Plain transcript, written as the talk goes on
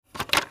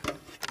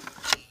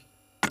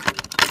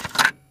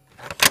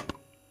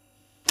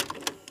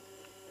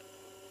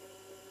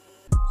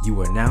You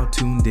are now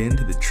tuned in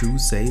to the True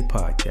Say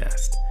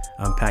podcast,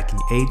 unpacking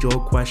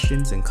age-old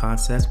questions and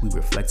concepts we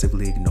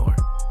reflexively ignore.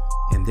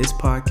 In this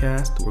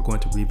podcast, we're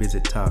going to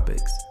revisit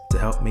topics to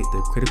help make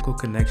the critical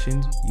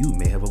connections you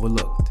may have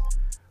overlooked.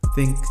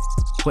 Think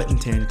Quentin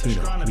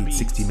Tarantino meets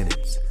 60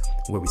 Minutes,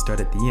 where we start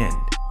at the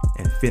end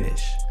and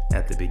finish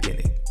at the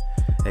beginning.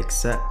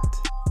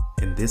 Except,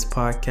 in this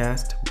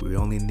podcast, we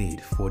only need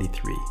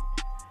 43.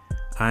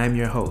 I am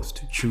your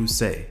host, True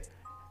Say.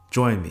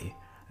 Join me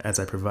as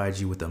I provide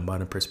you with a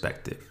modern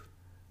perspective.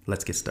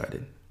 Let's get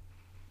started.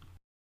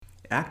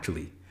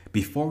 Actually,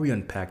 before we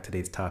unpack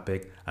today's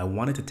topic, I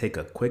wanted to take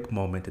a quick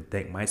moment to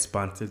thank my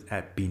sponsors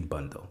at Bean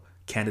Bundle,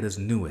 Canada's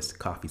newest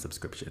coffee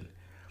subscription.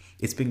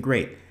 It's been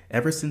great.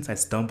 Ever since I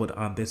stumbled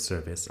on this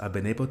service, I've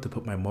been able to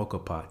put my mocha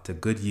pot to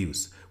good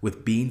use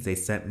with beans they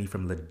sent me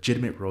from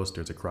legitimate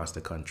roasters across the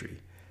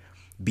country.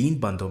 Bean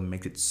Bundle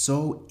makes it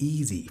so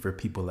easy for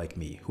people like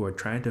me who are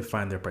trying to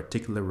find their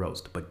particular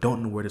roast but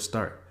don't know where to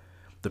start.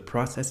 The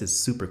process is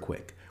super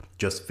quick.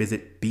 Just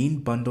visit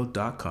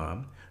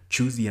beanbundle.com,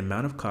 choose the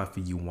amount of coffee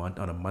you want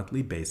on a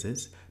monthly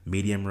basis,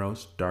 medium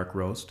roast, dark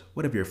roast,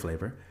 whatever your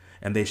flavor,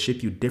 and they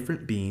ship you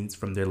different beans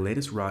from their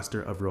latest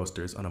roster of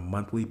roasters on a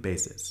monthly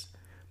basis.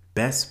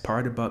 Best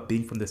part about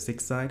being from the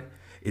sick side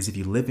is if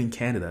you live in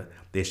Canada,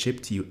 they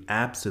ship to you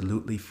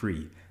absolutely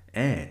free.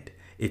 And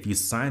if you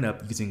sign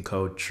up using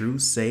code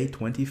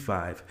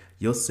TRUESAY25,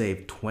 you'll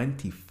save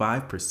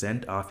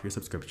 25% off your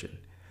subscription.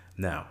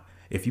 Now,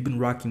 if you've been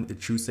rocking with the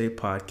True Say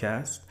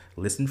podcast,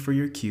 listen for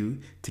your cue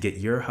to get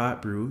your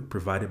hot brew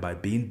provided by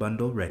Bean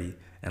Bundle ready,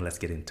 and let's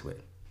get into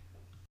it.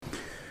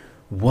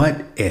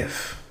 What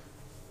if?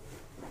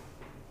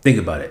 Think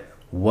about it.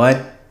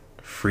 What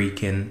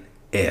freaking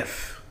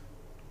if?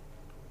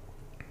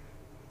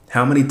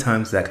 How many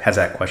times has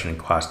that question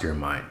crossed your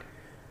mind?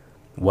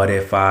 What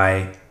if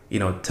I,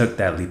 took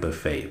that leap of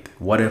faith?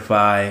 What if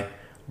I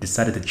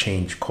decided to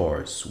change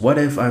course? What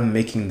if I'm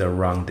making the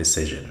wrong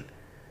decision?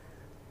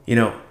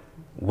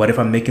 What if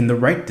I'm making the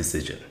right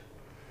decision?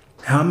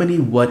 How many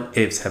what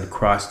ifs have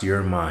crossed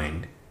your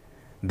mind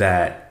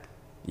that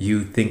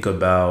you think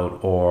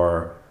about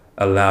or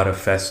allow to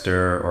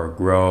fester or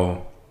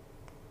grow?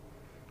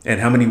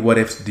 And how many what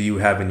ifs do you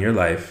have in your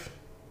life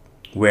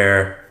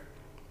where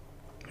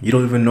you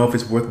don't even know if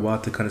it's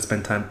worthwhile to kind of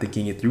spend time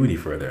thinking it through any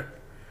further?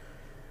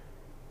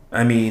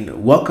 I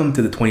mean, welcome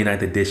to the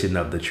 29th edition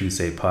of the True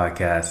Say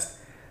podcast.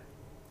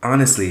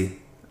 Honestly,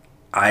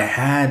 I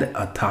had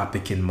a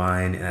topic in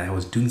mind and I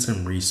was doing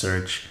some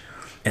research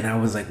and I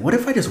was like, what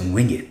if I just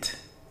wing it?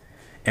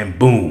 And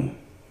boom,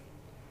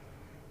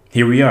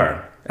 here we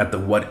are at the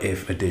what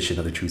if edition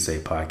of the True Say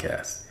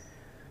podcast.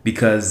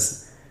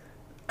 Because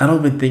I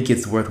don't even think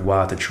it's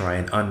worthwhile to try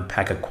and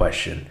unpack a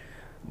question,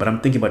 but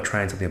I'm thinking about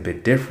trying something a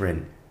bit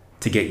different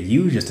to get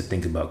you just to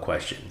think about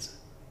questions,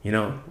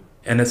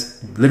 And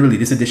it's literally,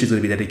 this edition is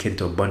going to be dedicated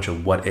to a bunch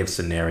of what if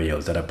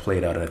scenarios that are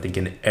played out, I think,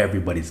 in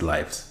everybody's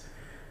lives,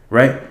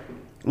 right?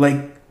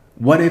 Like,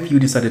 what if you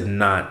decided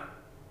not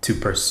to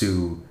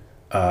pursue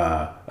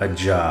a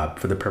job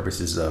for the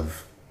purposes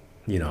of,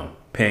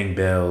 paying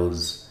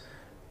bills,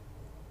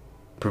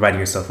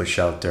 providing yourself with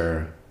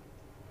shelter,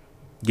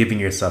 giving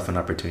yourself an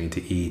opportunity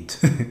to eat?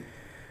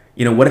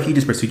 What if you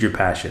just pursued your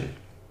passion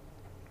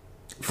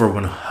for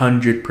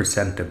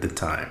 100% of the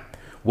time?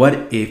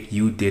 What if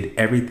you did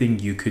everything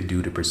you could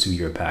do to pursue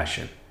your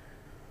passion?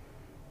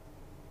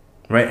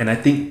 Right? And I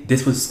think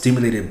this was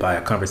stimulated by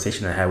a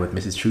conversation I had with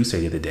Mrs. True Say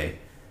the other day,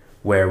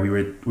 where we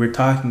were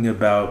talking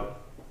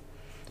about,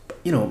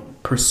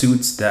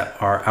 pursuits that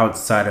are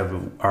outside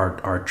of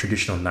our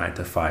traditional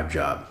 9-to-5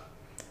 job,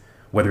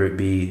 whether it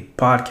be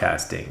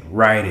podcasting,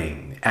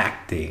 writing,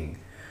 acting,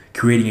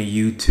 creating a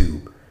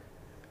YouTube.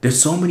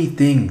 There's so many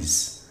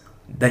things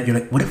that you're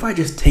like, what if I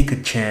just take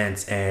a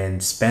chance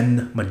and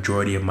spend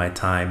majority of my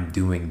time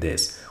doing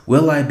this?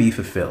 Will I be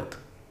fulfilled?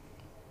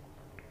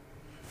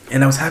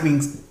 And I was having,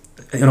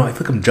 I feel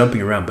like I'm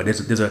jumping around, but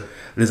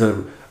there's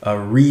a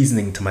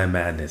reasoning to my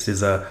madness.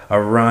 There's a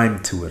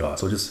rhyme to it all.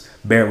 So just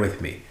bear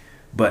with me.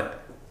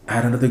 But I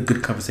had another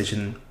good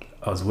conversation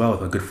as well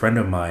with a good friend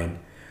of mine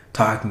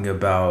talking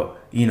about,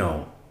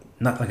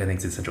 not like an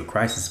existential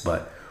crisis,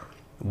 but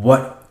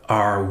what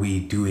are we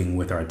doing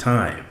with our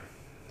time,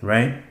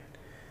 right?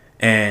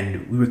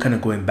 And we were kind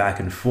of going back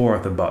and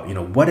forth about,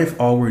 what if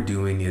all we're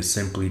doing is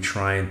simply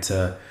trying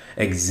to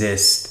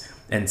exist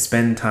and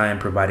spend time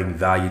providing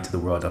value to the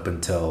world up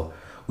until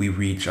we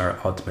reach our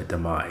ultimate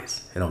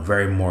demise?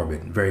 Very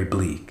morbid, very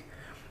bleak.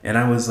 And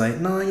I was like,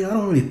 no, I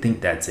don't really think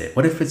that's it.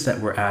 What if it's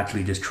that we're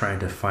actually just trying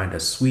to find a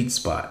sweet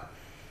spot?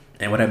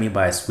 And what I mean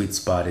by a sweet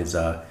spot is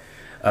a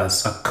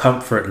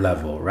comfort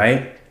level,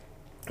 right?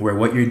 Where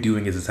what you're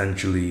doing is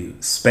essentially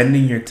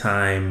spending your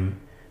time,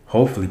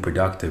 hopefully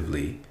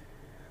productively,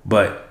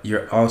 but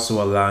you're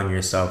also allowing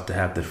yourself to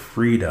have the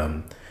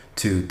freedom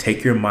to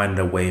take your mind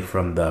away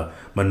from the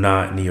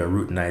monotony or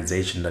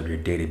routinization of your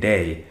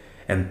day-to-day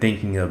and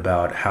thinking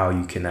about how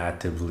you can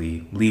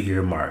actively leave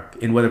your mark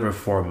in whatever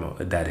form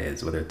that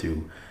is, whether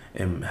through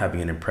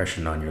having an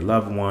impression on your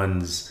loved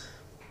ones,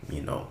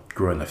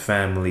 growing a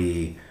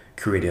family,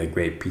 creating a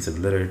great piece of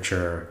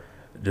literature,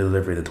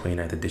 delivering the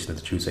 29th edition of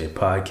the True Say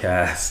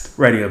podcast,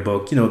 writing a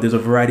book. There's a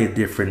variety of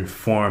different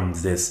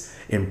forms this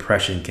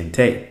impression can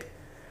take.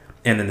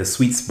 And then the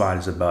sweet spot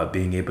is about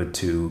being able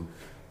to,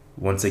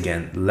 once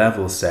again,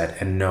 level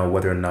set and know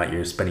whether or not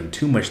you're spending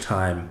too much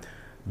time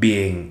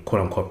being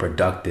quote unquote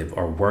productive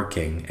or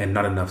working and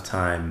not enough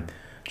time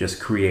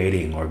just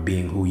creating or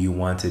being who you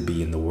want to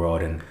be in the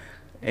world,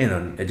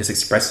 and just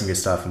expressing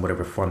yourself in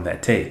whatever form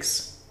that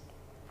takes.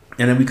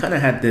 And then we kind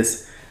of had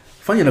this,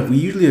 funny enough, we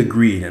usually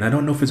agreed, and I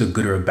don't know if it's a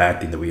good or a bad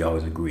thing that we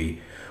always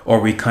agree,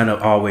 or we kind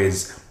of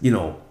always,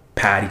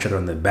 pat each other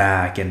on the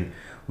back, and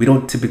we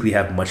don't typically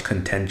have much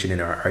contention in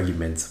our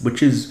arguments,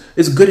 which is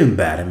good and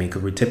bad.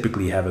 Because we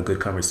typically have a good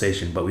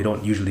conversation, but we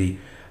don't usually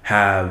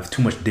have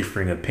too much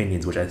differing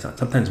opinions, which I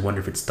sometimes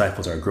wonder if it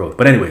stifles our growth.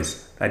 But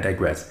anyways, I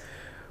digress.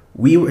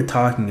 We were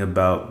talking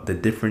about the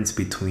difference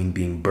between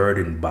being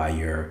burdened by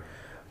your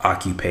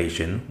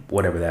occupation,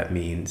 whatever that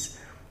means,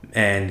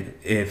 and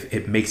if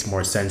it makes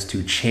more sense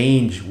to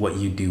change what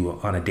you do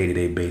on a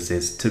day-to-day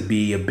basis to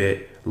be a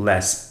bit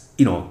less,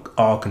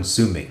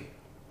 all-consuming,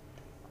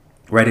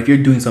 right? If you're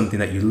doing something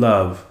that you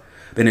love,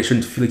 then it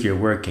shouldn't feel like you're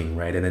working,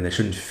 right? And then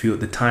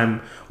the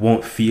time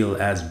won't feel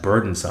as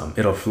burdensome.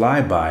 It'll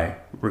fly by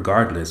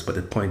regardless, but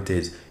the point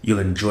is you'll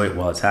enjoy it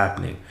while it's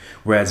happening.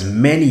 Whereas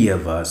many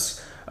of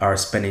us are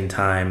spending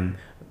time,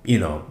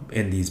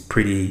 in these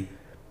pretty,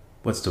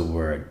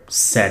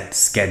 set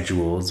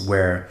schedules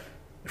where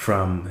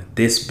from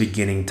this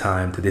beginning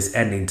time to this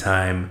ending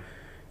time,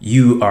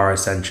 you are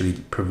essentially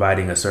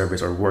providing a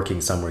service or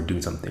working somewhere,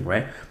 doing something,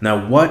 right?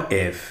 Now, what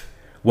if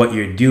what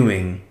you're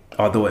doing,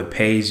 although it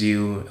pays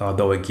you,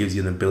 although it gives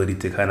you an ability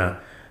to kind of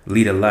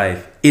lead a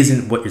life,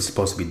 isn't what you're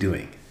supposed to be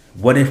doing?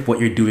 What if what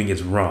you're doing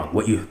is wrong?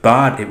 What you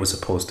thought it was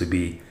supposed to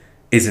be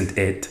isn't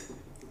it?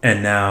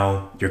 And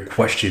now you're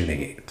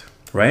questioning it,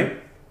 right?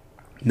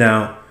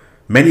 Now,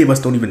 many of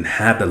us don't even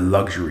have the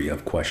luxury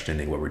of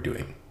questioning what we're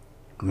doing.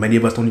 Many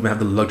of us don't even have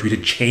the luxury to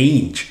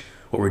change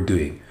what we're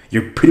doing.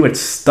 You're pretty much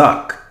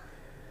stuck.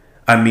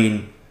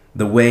 The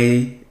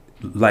way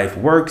life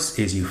works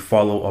is you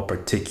follow a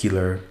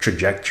particular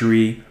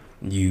trajectory.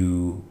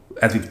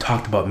 As we've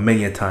talked about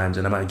many a times,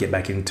 and I'm going to get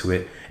back into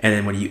it. And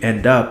then when you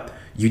end up,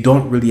 you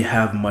don't really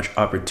have much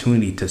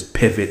opportunity to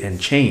pivot and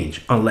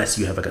change unless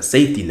you have like a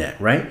safety net,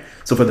 right?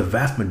 So for the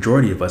vast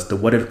majority of us, the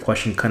what if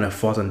question kind of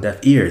falls on deaf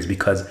ears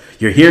because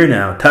you're here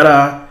now,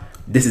 ta-da,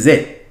 this is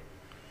it.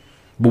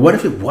 But what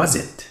if it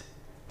wasn't?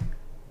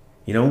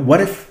 What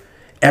if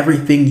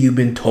everything you've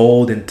been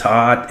told and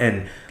taught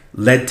and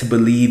led to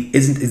believe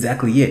isn't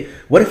exactly it?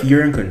 What if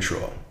you're in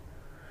control?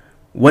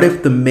 What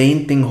if the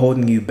main thing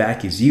holding you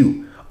back is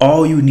you?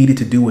 All you needed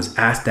to do was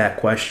ask that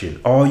question.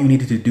 All you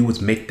needed to do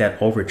was make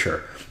that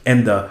overture.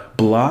 And the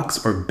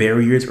blocks or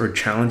barriers or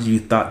challenges you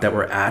thought that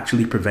were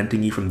actually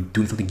preventing you from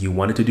doing something you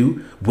wanted to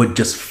do would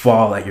just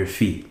fall at your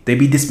feet. They'd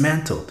be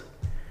dismantled.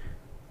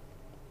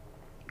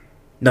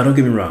 Now, don't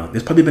get me wrong.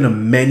 There's probably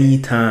been many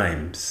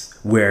times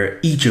where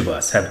each of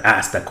us have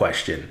asked that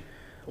question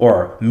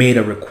or made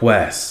a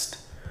request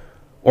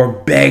or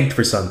begged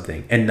for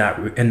something and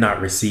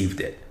not received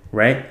it,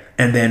 right?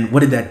 And then what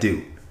did that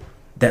do?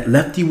 That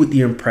left you with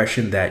the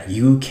impression that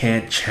you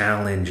can't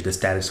challenge the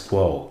status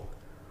quo.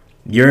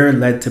 You're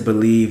led to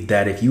believe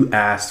that if you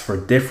asked for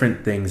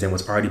different things than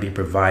what's already being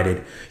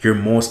provided, you're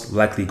most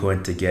likely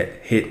going to get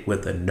hit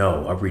with a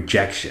no, a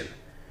rejection.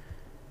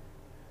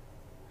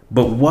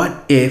 But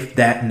what if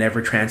that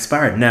never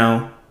transpired?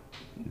 Now,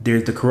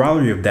 there's the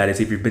corollary of that is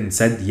if you've been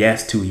said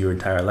yes to your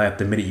entire life,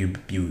 the minute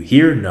you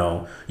hear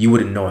no, you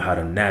wouldn't know how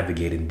to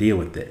navigate and deal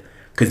with it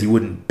because you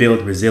wouldn't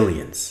build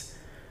resilience.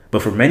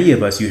 But for many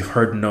of us, you've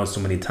heard no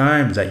so many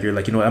times that you're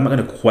like, I'm not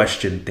going to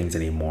question things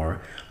anymore.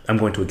 I'm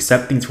going to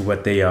accept things for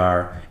what they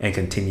are and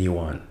continue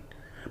on.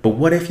 But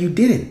what if you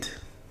didn't?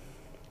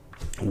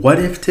 What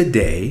if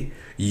today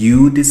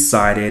you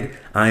decided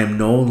I am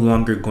no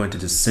longer going to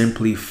just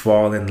simply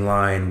fall in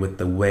line with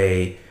the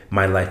way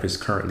my life is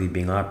currently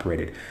being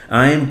operated?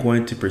 I am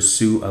going to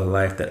pursue a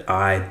life that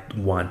I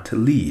want to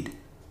lead.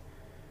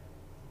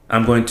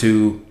 I'm going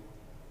to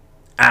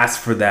ask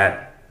for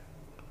that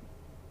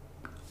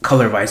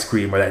color of ice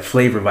cream or that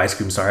flavor of ice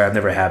cream, I've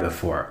never had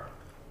before.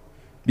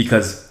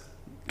 Because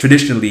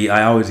traditionally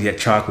I always get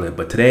chocolate,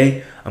 but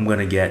today I'm going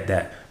to get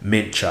that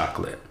mint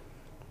chocolate.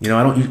 I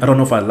don't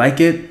know if I like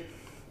it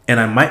and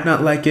I might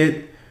not like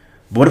it,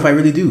 but what if I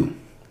really do?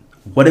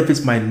 What if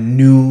it's my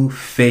new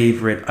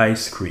favorite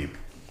ice cream?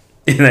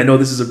 And I know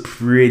this is a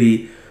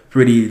pretty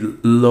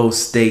low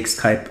stakes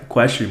type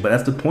question, but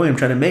that's the point I'm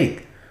trying to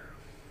make.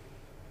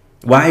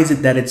 Why is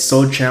it that it's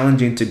so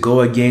challenging to go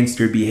against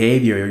your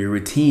behavior or your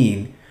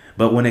routine?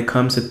 But when it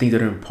comes to things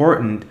that are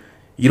important,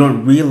 you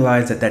don't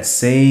realize that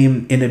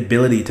same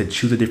inability to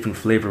choose a different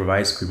flavor of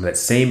ice cream, that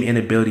same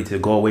inability to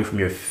go away from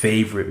your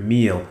favorite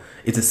meal,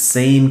 is the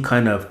same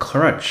kind of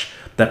crutch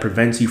that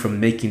prevents you from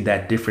making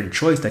that different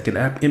choice that can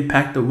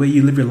impact the way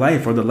you live your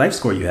life or the life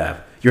score you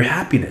have, your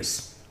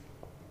happiness.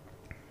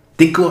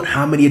 Think about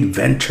how many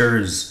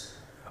adventures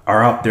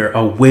are out there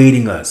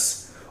awaiting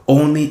us,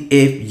 only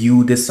if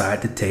you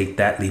decide to take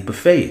that leap of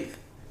faith.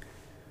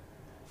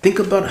 Think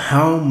about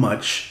how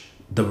much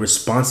the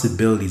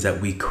responsibilities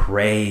that we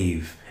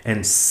crave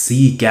and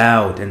seek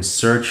out and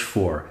search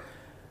for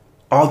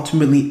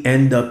ultimately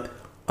end up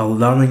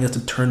allowing us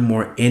to turn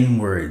more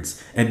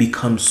inwards and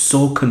become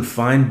so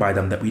confined by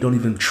them that we don't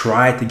even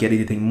try to get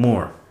anything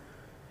more.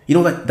 You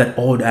know that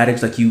old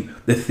adage, like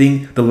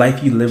the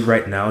life you live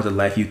right now is the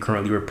life you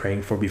currently were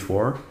praying for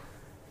before?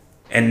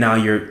 And now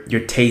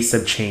your tastes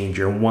have changed,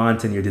 your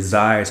wants and your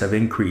desires have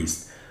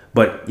increased.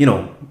 But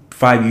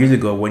 5 years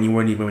ago, when you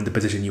weren't even in the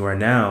position you are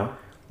now,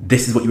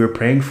 this is what you were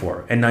praying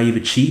for, and now you've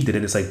achieved it,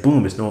 and it's like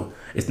boom, it's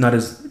not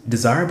as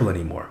desirable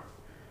anymore.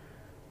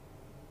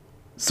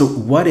 So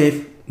what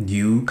if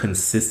you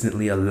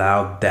consistently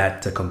allowed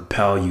that to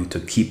compel you to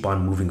keep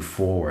on moving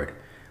forward,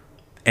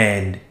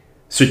 and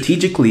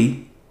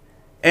strategically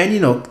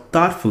and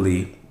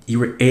thoughtfully you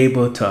were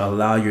able to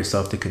allow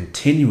yourself to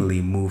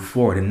continually move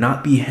forward and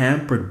not be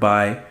hampered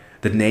by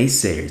the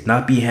naysayers,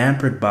 not be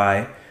hampered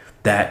by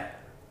that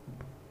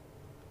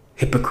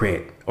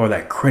hypocrite or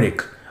that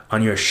critic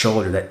on your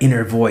shoulder, that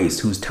inner voice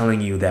who's telling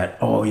you that,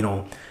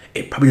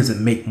 it probably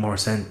doesn't make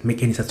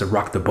any sense to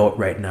rock the boat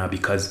right now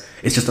because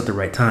it's just not the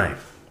right time.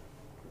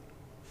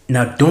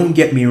 Now, don't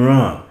get me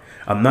wrong.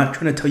 I'm not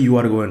trying to tell you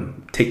how to go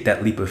and take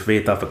that leap of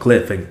faith off a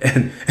cliff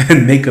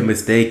and make a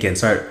mistake and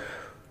start,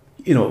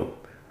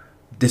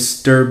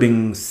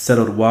 disturbing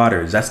settled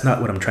waters. That's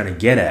not what I'm trying to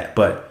get at.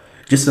 But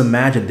just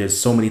imagine there's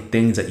so many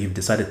things that you've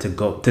decided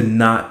to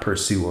not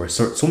pursue, or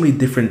so many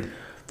different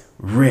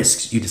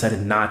risks you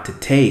decided not to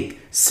take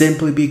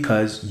simply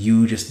because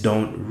you just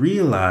don't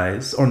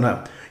realize, or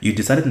not, you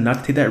decided not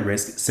to take that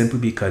risk simply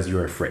because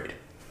you're afraid.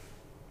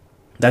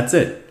 That's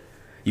it.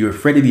 You're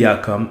afraid of the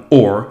outcome,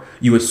 or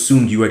you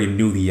assumed you already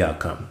knew the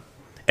outcome.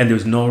 And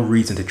there's no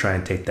reason to try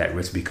and take that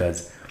risk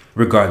because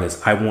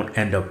regardless, I won't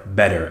end up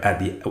better at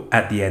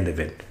the end of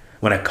it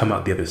when I come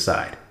out the other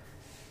side.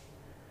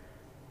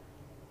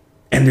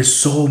 And there's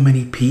so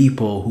many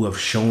people who have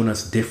shown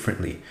us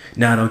differently.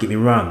 Now, don't get me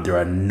wrong. There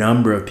are a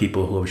number of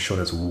people who have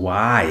shown us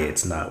why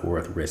it's not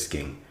worth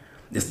risking.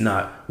 It's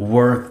not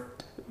worth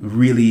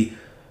really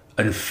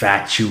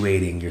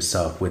infatuating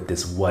yourself with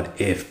this what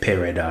if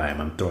paradigm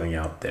I'm throwing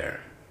out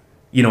there.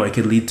 It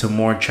could lead to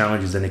more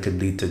challenges than it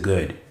could lead to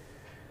good.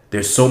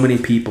 There's so many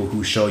people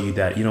who show you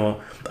that,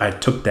 I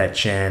took that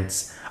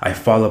chance, I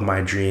followed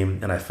my dream,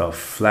 and I fell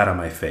flat on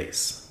my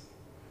face.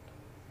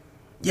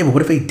 Yeah, but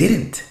what if they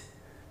didn't?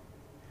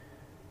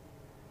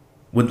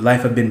 Would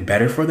life have been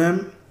better for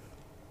them?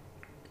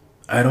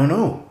 I don't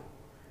know.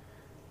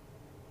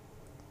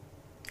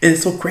 And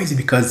it's so crazy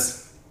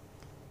because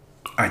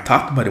I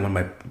talked about it in one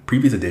of my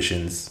previous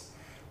editions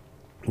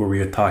where we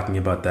were talking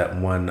about that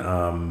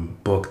one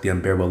book, The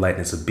Unbearable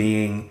Lightness of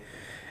Being.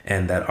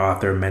 And that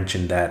author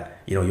mentioned that,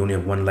 you only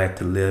have one life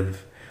to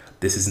live.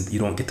 You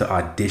don't get to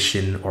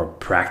audition or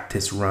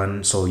practice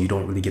run, so you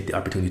don't really get the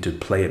opportunity to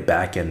play it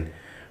back and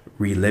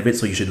relive it.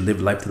 So you should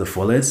live life to the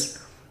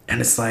fullest.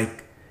 And it's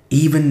like,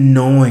 even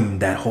knowing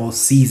that whole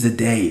seize the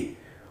day,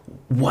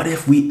 what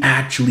if we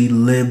actually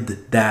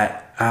lived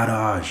that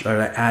adage or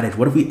that adage?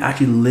 What if we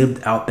actually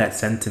lived out that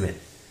sentiment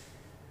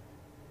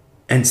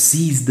and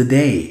seized the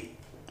day?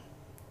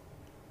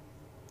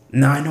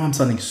 Now, I know I'm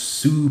sounding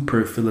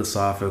super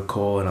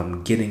philosophical and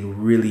I'm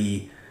getting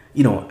really,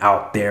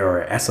 out there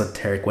or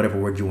esoteric, whatever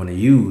word you want to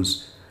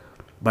use.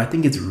 But I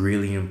think it's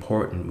really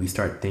important we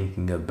start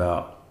thinking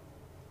about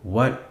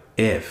what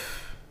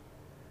if,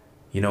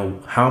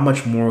 how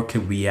much more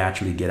could we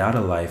actually get out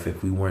of life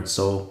if we weren't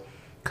so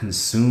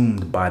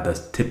consumed by the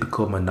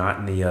typical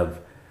monotony of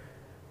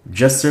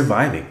just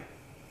surviving?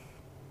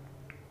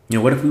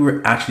 What if we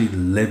were actually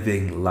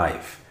living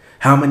life?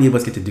 How many of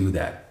us get to do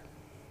that?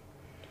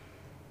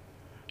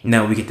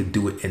 Now we get to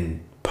do it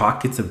in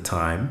pockets of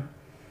time.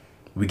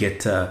 We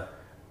get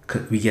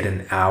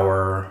an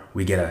hour,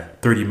 we get a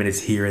 30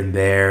 minutes here and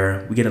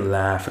there, we get a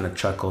laugh and a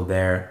chuckle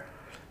there.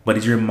 But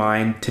is your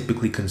mind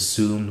typically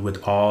consumed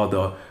with all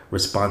the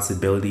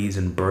responsibilities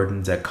and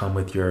burdens that come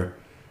with your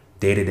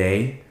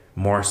day-to-day,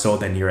 more so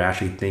than you're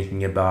actually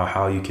thinking about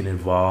how you can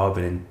evolve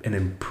and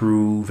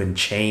improve and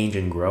change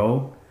and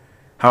grow?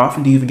 How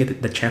often do you even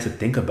get the chance to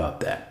think about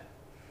that?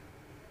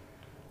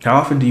 How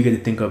often do you get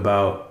to think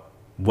about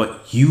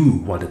what you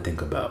want to think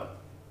about?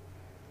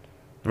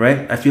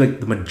 Right? I feel like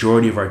the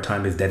majority of our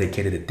time is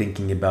dedicated to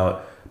thinking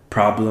about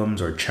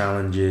problems or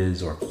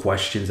challenges or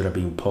questions that are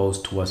being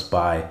posed to us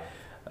by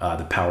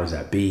the powers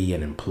that be,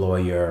 an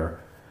employer,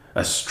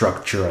 a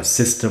structure, a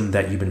system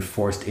that you've been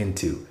forced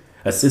into,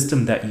 a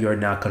system that you are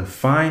now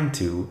confined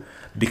to,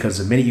 because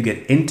the minute you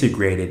get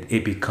integrated,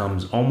 it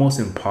becomes almost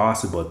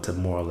impossible to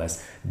more or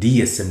less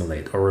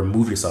de-assimilate or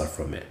remove yourself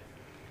from it.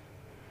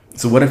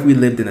 So what if we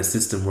lived in a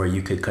system where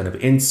you could kind of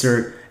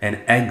insert and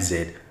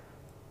exit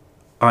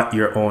at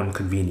your own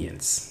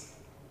convenience?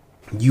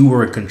 You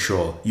were in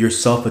control. You're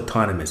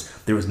self-autonomous.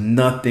 There was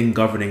nothing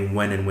governing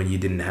when and when you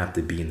didn't have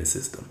to be in the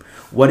system.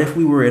 What if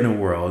we were in a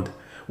world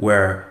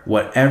where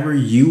whatever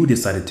you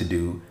decided to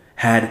do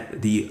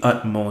had the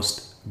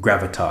utmost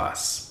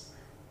gravitas?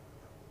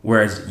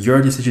 whereas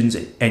your decisions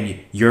and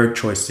your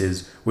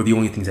choices were the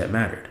only things that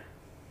mattered.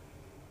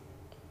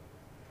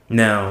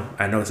 Now,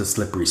 I know it's a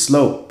slippery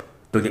slope,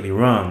 don't get me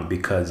wrong,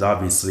 because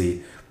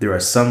obviously there are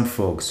some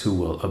folks who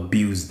will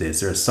abuse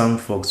this. There are some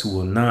folks who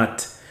will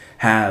not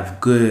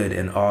have good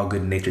and all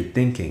good natured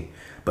thinking,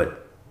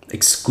 but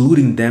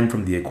excluding them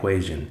from the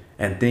equation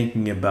and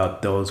thinking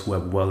about those who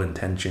have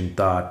well-intentioned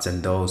thoughts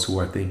and those who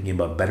are thinking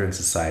about bettering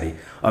society.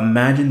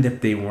 Imagine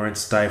if they weren't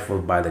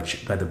stifled by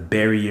the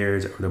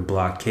barriers or the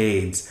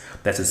blockades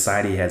that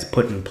society has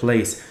put in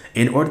place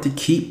in order to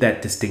keep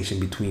that distinction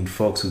between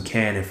folks who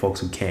can and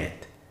folks who can't.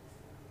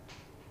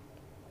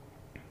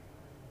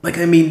 Like,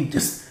 I mean,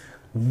 just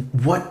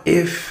what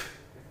if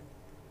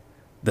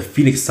the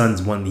Phoenix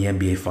Suns won the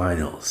NBA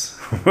Finals,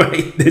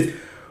 right?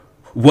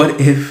 What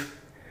if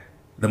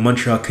the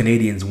Montreal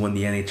Canadiens won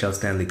the NHL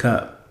Stanley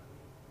Cup?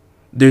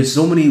 There's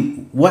so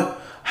many. What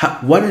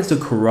is the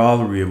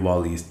corollary of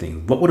all these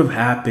things? What would have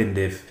happened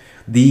if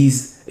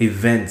these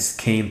events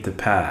came to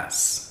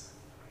pass?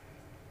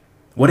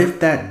 What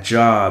if that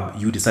job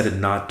you decided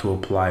not to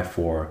apply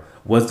for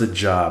was the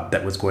job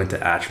that was going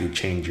to actually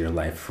change your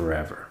life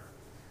forever?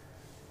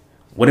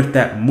 What if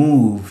that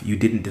move you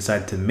didn't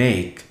decide to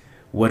make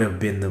would have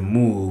been the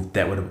move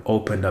that would have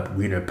opened up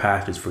greener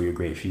pastures for your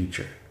great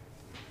future?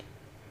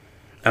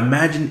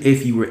 Imagine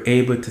if you were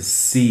able to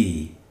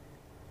see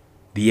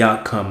the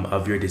outcome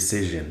of your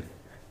decision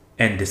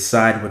and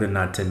decide whether or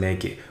not to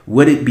make it.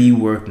 Would it be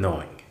worth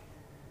knowing?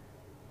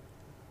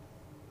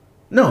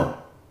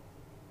 No.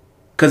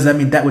 Because, I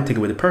mean, that would take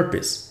away the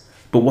purpose.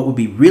 But what would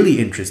be really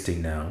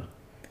interesting now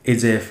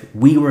is if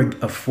we were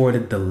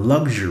afforded the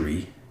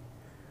luxury,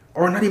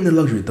 or not even the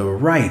luxury, the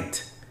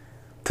right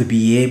to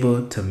be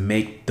able to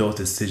make those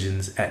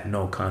decisions at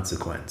no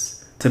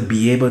consequence, to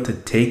be able to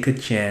take a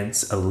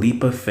chance, a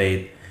leap of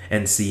faith,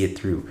 and see it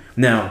through.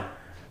 Now,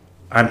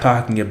 I'm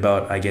talking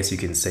about, I guess you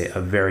can say, a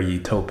very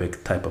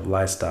utopic type of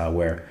lifestyle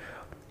where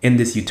in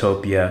this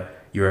utopia,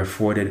 you're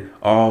afforded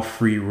all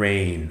free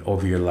reign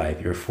over your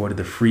life. You're afforded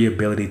the free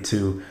ability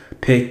to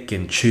pick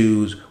and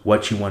choose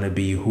what you want to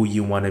be, who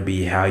you want to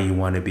be, how you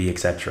want to be,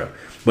 etc.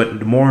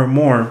 But more and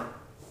more,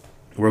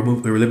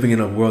 we're living in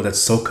a world that's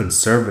so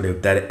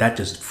conservative that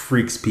just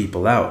freaks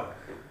people out.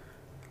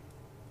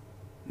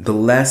 The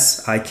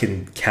less I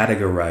can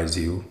categorize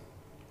you,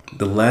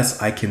 the less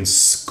I can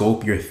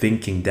scope your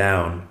thinking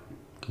down,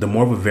 the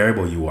more of a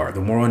variable you are,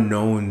 the more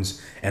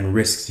unknowns and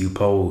risks you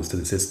pose to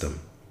the system.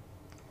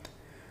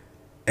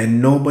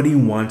 And nobody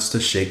wants to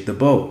shake the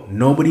boat.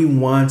 Nobody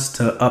wants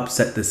to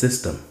upset the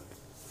system.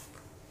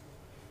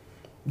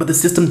 But the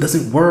system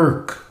doesn't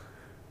work.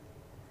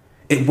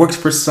 It works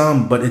for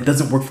some, but it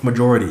doesn't work for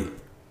majority.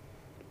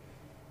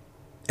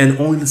 And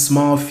only the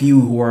small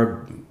few who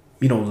are,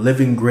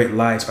 living great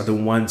lives are the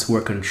ones who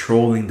are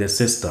controlling the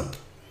system.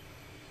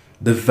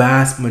 The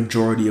vast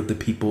majority of the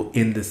people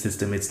in the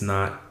system, it's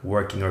not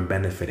working or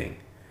benefiting.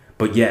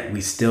 But yet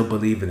we still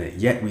believe in it.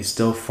 Yet we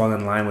still fall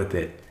in line with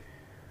it.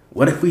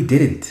 What if we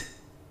didn't?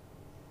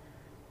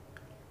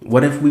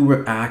 What if we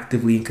were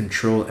actively in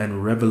control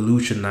and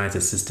revolutionize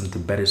the system to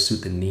better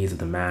suit the needs of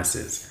the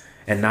masses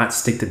and not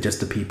stick to just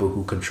the people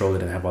who control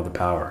it and have all the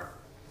power?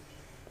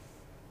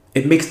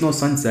 It makes no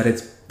sense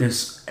that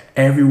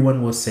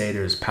everyone will say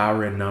there's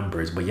power in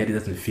numbers, but yet it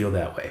doesn't feel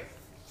that way.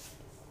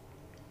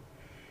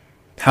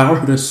 How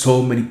are there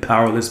so many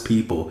powerless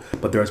people,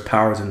 but there's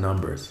powers in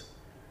numbers?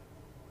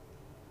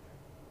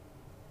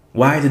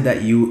 Why is it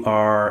that you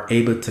are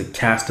able to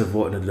cast a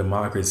vote in a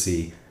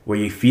democracy where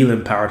you feel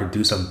empowered to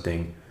do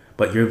something,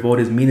 but your vote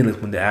is meaningless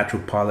when the actual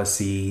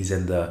policies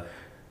and the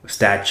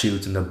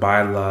statutes and the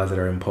bylaws that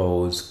are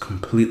imposed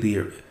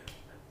completely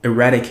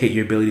eradicate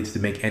your ability to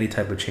make any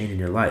type of change in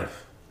your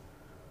life?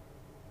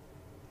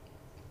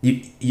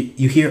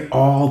 You hear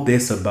all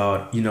this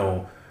about,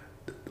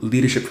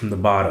 leadership from the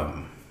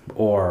bottom,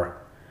 or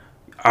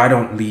I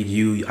don't lead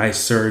you, I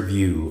serve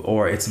you,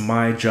 or it's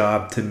my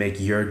job to make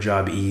your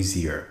job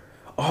easier.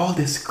 All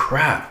this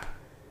crap.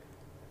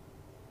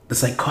 The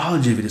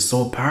psychology of it is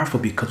so powerful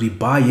because we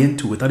buy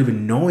into it without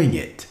even knowing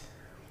it.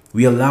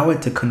 We allow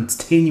it to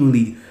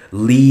continually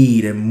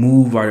lead and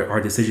move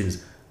our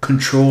decisions,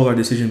 control our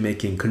decision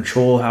making,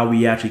 control how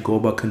we actually go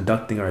about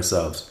conducting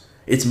ourselves.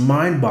 It's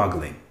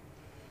mind-boggling.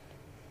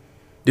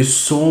 There's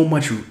so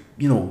much,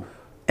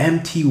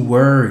 empty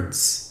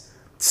words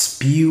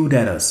spewed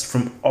at us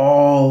from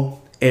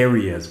all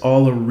areas,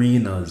 all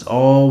arenas,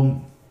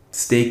 all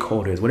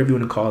stakeholders, whatever you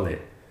want to call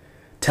it,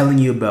 telling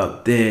you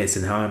about this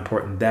and how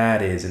important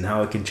that is and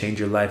how it can change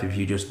your life if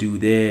you just do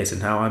this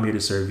and how I'm here to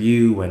serve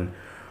you and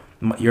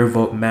your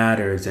vote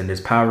matters and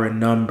there's power in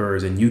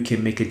numbers and you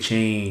can make a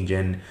change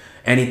and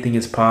anything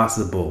is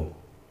possible.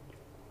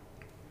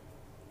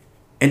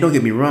 And don't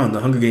get me wrong,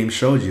 the Hunger Games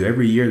shows you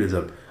every year there's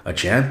a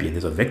champion,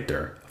 there's a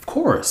victor. Of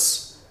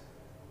course.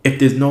 If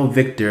there's no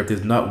victor, if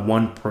there's not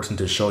one person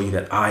to show you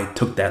that I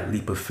took that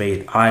leap of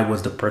faith, I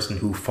was the person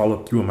who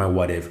followed through on my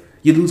what if,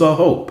 you lose all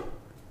hope.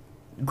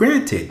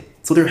 Granted.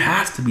 So there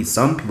has to be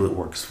some people it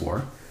works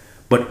for,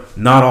 but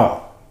not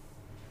all.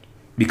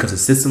 because the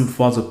system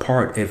falls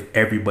apart if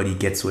everybody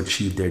gets to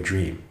achieve their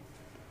dream.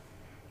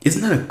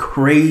 Isn't that a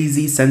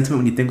crazy sentiment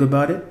when you think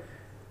about it?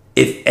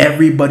 If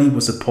everybody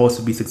was supposed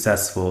to be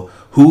successful,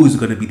 who's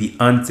going to be the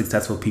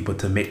unsuccessful people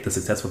to make the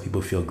successful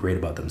people feel great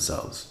about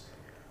themselves?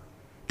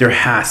 There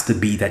has to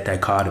be that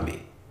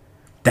dichotomy.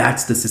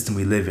 That's the system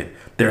we live in.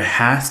 There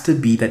has to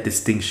be that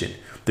distinction.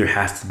 There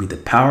has to be the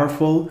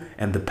powerful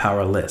and the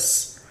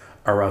powerless,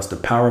 or else the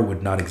power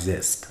would not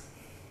exist.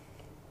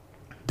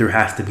 There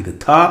has to be the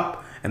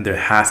top and there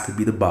has to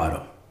be the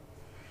bottom.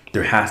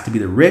 There has to be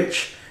the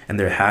rich and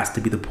there has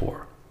to be the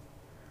poor.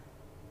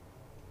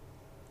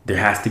 There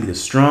has to be the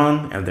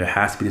strong and there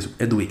has to be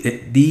the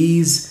weak.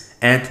 These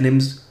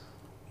antonyms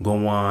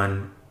go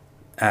on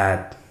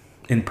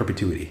in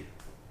perpetuity.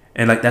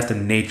 And like that's the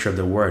nature of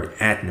the word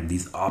antonym,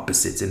 these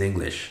opposites in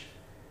English.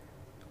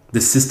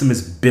 The system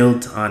is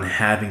built on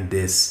having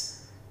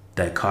this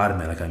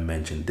dichotomy, like I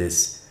mentioned,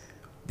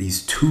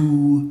 these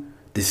two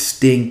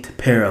distinct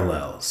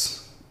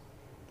parallels.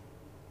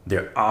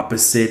 They're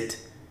opposite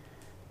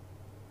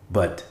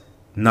but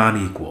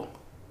non-equal.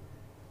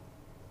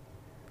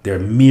 They're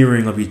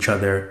mirroring of each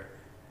other,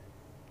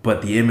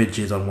 but the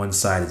images on one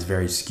side is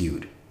very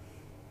skewed.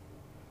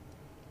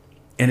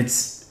 And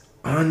it's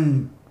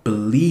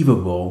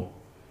unbelievable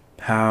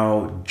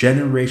how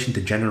generation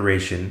to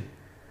generation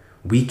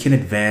we can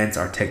advance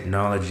our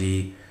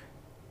technology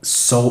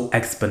so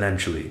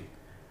exponentially.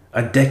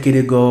 A decade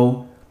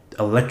ago,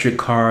 electric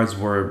cars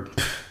were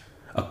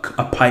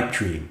a pipe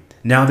dream.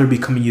 Now they're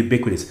becoming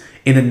ubiquitous.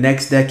 In the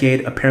next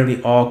decade, apparently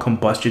all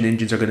combustion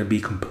engines are going to be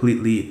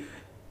completely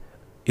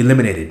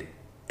eliminated.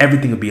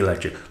 Everything will be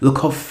electric.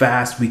 Look how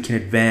fast we can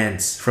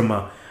advance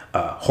from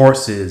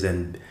horses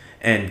and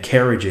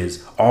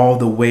carriages all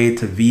the way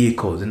to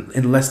vehicles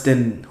in less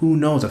than, who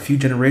knows, a few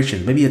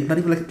generations. Maybe not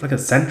even like a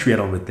century, I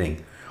don't really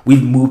think.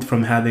 We've moved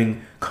from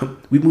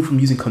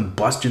using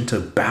combustion to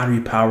battery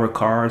powered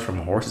cars, from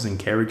horses and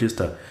carriages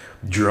to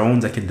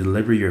drones that can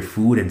deliver your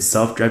food and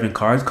self-driving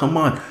cars. Come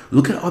on,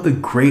 look at all the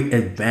great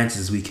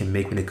advances we can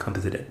make when it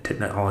comes to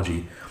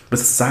technology. But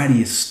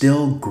society is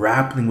still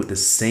grappling with the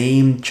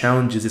same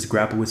challenges it's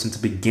grappled with since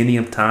the beginning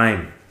of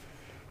time.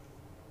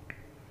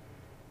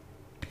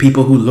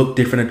 People who look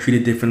different are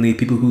treated differently.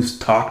 People who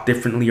talk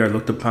differently are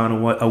looked upon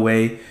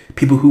away.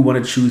 People who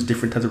want to choose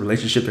different types of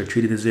relationships are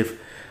treated as if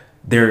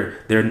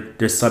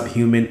they're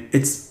subhuman.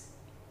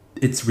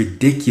 It's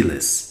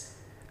ridiculous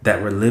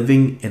that we're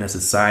living in a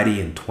society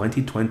in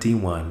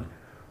 2021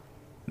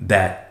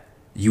 that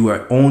you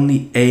are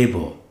only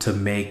able to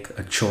make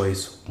a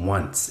choice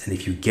once. And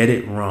if you get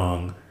it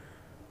wrong,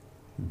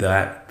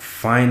 that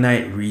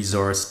finite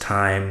resource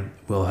time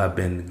will have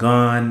been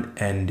gone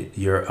and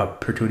your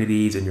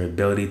opportunities and your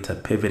ability to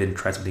pivot and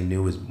try something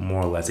new is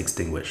more or less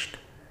extinguished.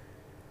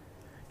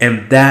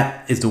 And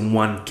that is the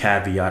one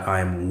caveat I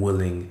am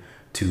willing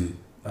to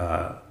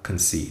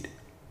concede.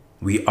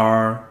 We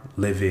are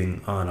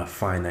living on a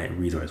finite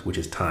resource, which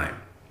is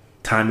time.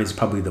 Time is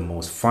probably the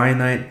most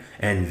finite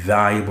and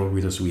valuable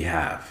resource we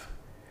have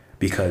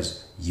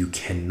because you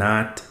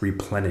cannot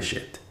replenish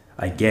it.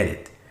 I get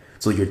it.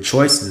 So your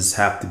choices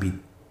have to be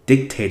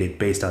dictated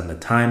based on the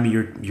time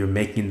you're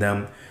making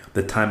them,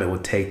 the time it will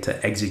take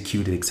to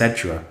execute it,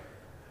 etc.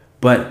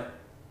 But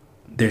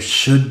there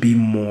should be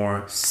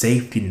more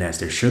safety nets.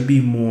 There should be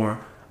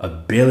more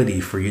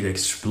ability for you to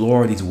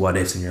explore these what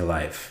ifs in your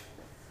life.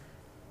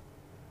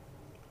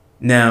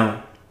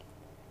 Now,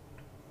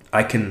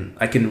 I can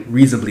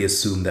reasonably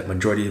assume that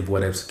majority of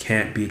what ifs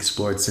can't be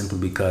explored simply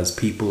because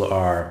people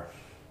are,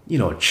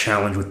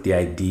 challenged with the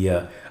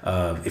idea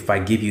of, if I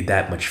give you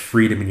that much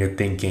freedom in your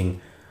thinking,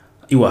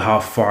 how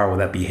far will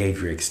that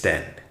behavior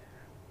extend,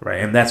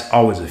 right? And that's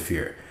always a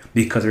fear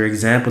because there are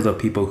examples of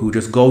people who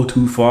just go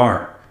too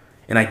far,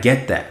 and I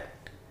get that.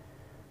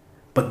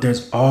 But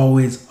there's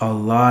always a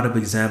lot of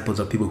examples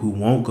of people who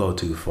won't go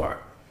too far.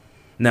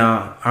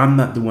 Now, I'm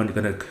not the one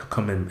going to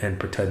come in and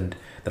pretend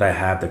that I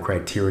have the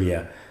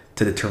criteria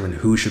to determine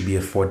who should be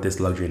afforded this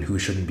luxury and who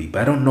shouldn't be.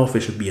 But I don't know if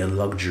it should be a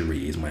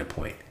luxury is my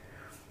point.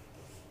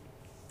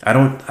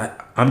 I'm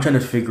trying to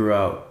figure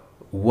out,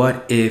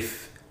 what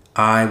if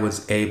I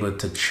was able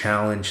to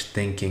challenge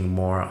thinking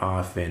more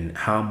often?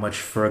 How much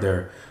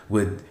further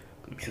would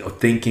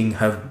thinking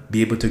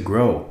be able to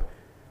grow?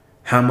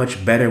 How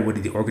much better would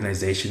the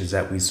organizations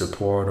that we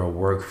support or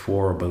work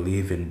for or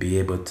believe in be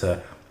able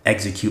to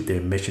execute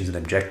their missions and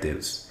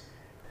objectives?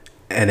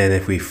 And then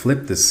if we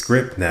flip the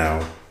script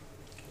now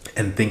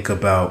and think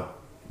about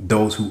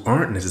those who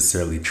aren't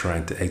necessarily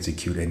trying to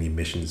execute any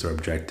missions or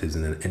objectives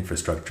in an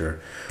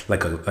infrastructure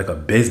like a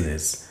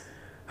business,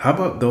 how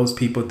about those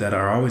people that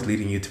are always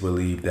leading you to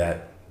believe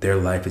that their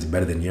life is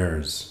better than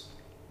yours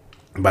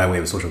by way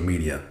of social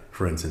media,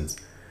 for instance?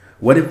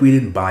 What if we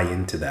didn't buy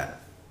into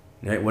that?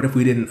 Right? What if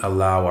we didn't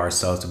allow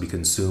ourselves to be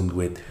consumed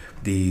with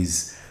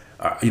these,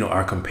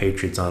 our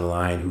compatriots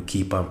online who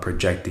keep on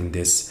projecting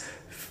this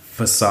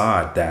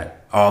facade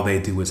that all they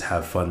do is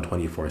have fun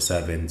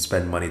 24/7,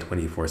 spend money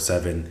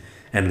 24/7,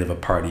 and live a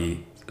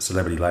party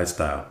celebrity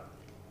lifestyle?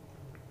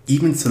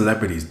 Even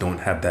celebrities don't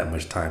have that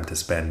much time to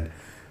spend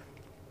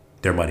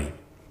their money.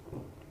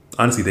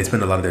 Honestly, they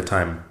spend a lot of their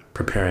time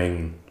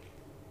preparing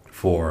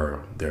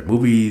for their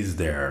movies,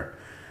 their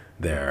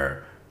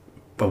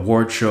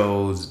award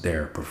shows,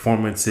 their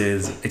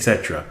performances,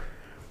 etc.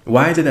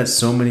 Why is it that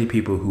so many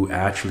people who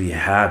actually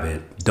have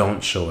it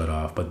don't show it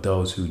off, but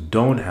those who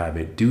don't have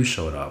it do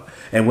show it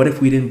off? And what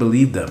if we didn't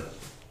believe them?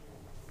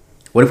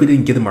 What if we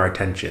didn't give them our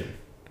attention?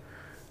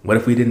 What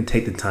if we didn't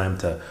take the time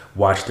to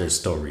watch their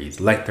stories,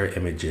 like their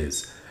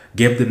images,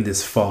 give them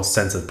this false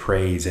sense of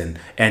praise and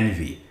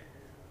envy?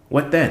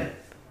 What then?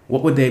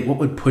 What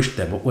would push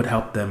them? What would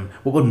help them?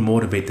 What would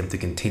motivate them to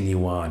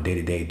continue on day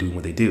to day doing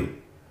what they do?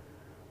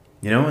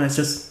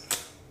 It's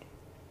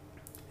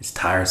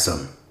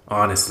tiresome,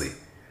 honestly.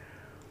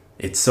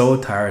 It's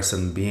so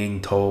tiresome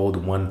being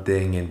told one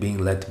thing and being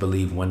led to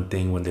believe one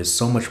thing when there's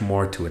so much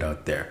more to it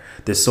out there.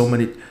 There's so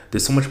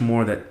much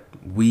more that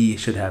we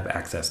should have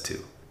access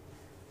to.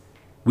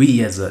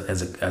 We as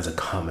a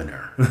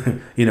commoner,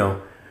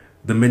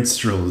 the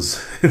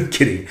minstrels,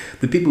 kidding,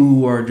 the people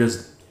who are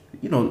just,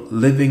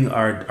 living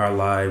our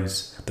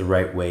lives the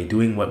right way,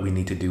 doing what we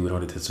need to do in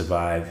order to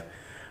survive,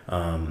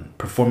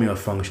 performing a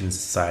function in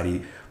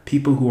society,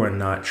 people who are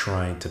not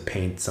trying to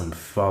paint some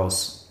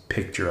false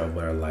picture of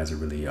what our lives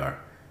really are.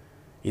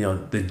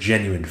 The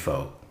genuine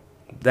folk.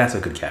 That's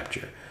a good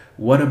capture.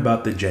 What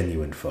about the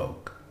genuine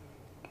folk?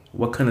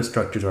 What kind of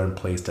structures are in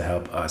place to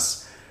help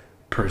us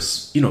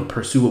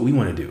pursue what we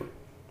want to do?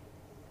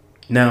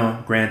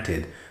 Now,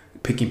 granted,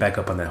 picking back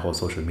up on that whole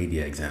social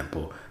media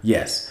example,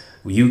 yes,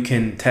 you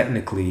can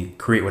technically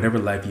create whatever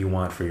life you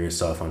want for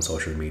yourself on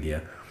social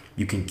media.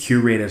 You can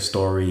curate a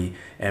story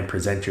and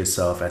present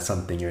yourself as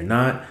something you're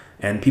not,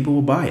 and people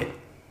will buy it.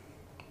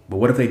 But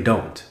what if they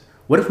don't?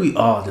 What if we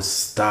all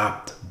just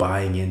stopped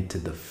buying into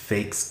the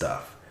fake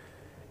stuff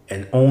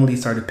and only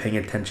started paying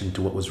attention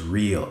to what was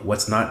real,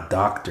 what's not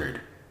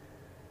doctored?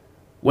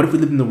 What if we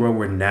lived in a world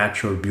where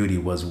natural beauty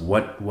was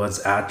what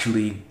was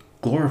actually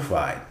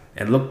glorified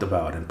and looked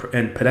about and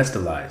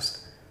pedestalized?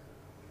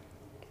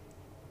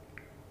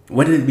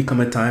 When did it become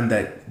a time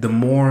that the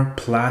more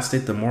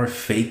plastic, the more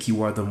fake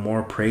you are, the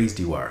more praised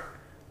you are?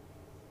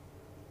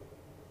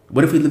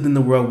 What if we lived in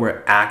the world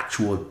where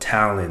actual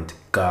talent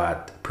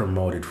got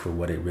promoted for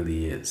what it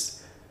really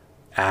is?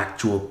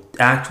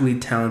 Actually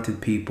talented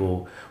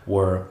people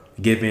were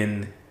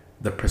given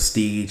the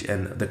prestige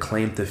and the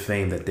claim to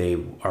fame that they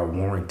are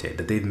warranted,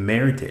 that they've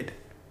merited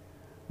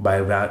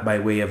by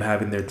way of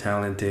having their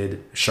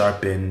talented,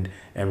 sharpened,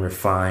 and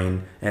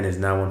refined, and is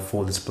now on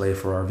full display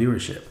for our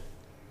viewership.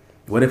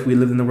 What if we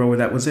lived in a world where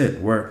that was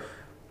it? Where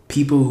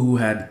people who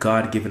had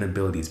God-given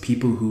abilities,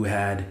 people who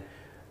had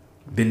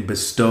been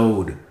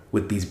bestowed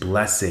with these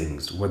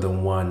blessings were the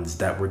ones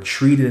that were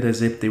treated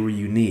as if they were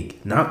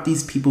unique. Not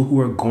these people who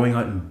are going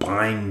out and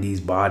buying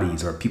these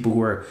bodies, or people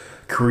who are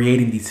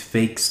creating these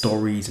fake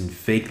stories and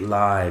fake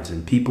lives,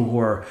 and people who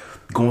are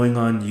going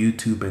on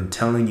YouTube and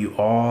telling you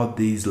all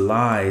these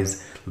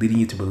lies, leading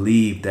you to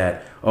believe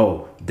that,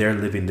 oh, they're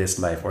living this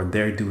life, or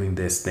they're doing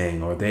this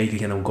thing, or they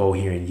can go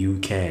here and you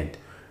can't.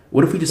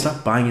 What if we just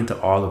stop buying into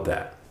all of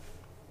that?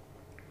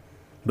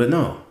 But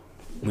no,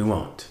 we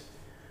won't.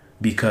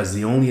 Because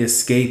the only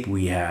escape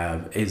we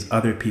have is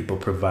other people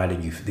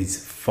providing you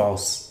these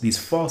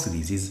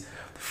falsities, these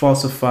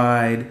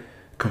falsified,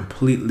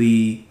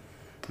 completely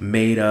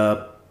made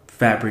up,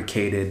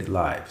 fabricated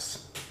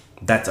lives.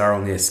 That's our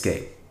only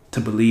escape.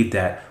 To believe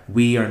that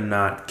we are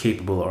not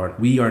capable, or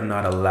we are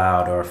not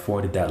allowed or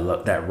afforded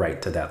that right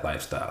to that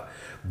lifestyle.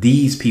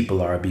 These people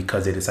are,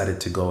 because they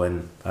decided to go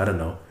and,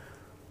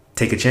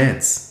 take a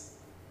chance.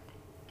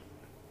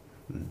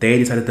 They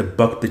decided to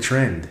buck the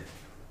trend.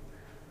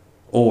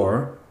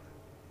 Or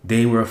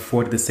they were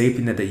afforded the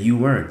safety net that you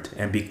weren't.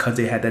 And because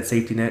they had that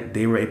safety net,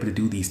 they were able to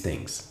do these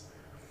things.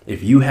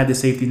 If you had the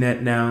safety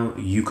net now,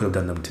 you could have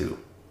done them too.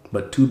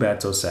 But too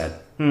bad, so sad.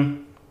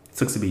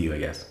 Sucks to be you, I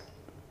guess.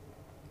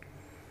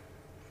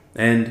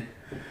 And,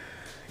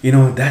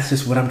 that's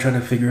just what I'm trying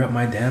to figure out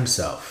my damn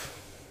self.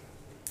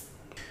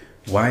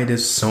 Why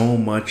does so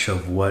much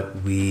of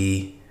what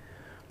we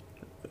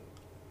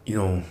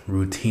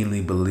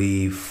routinely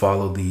believe,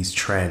 follow these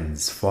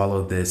trends,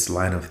 follow this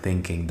line of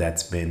thinking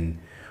that's been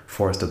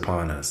forced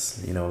upon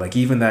us? Like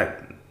even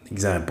that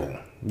example.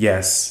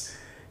 Yes,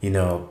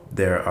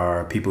 there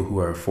are people who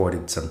are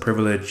afforded some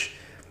privilege.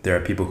 There are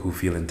people who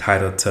feel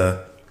entitled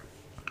to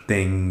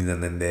things,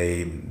 and then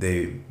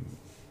they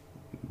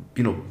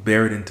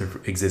bear it into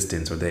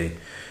existence, or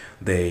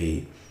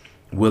they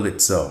will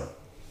it so.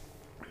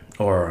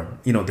 Or,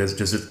 there's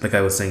just, like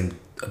I was saying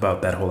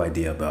about that whole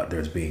idea about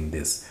there's being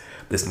this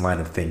line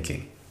of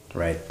thinking,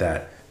 right?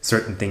 That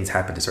certain things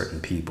happen to certain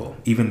people.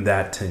 Even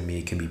that to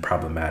me can be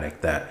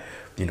problematic, that,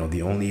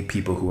 the only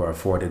people who are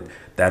afforded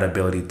that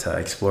ability to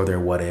explore their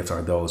what ifs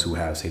are those who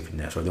have safety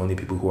nets, or the only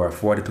people who are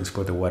afforded to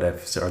explore their what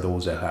ifs are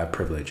those that have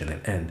privilege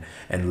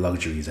and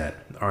luxuries that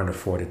aren't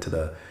afforded to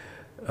the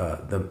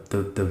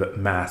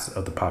mass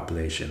of the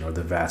population, or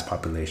the vast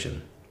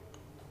population.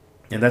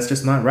 And that's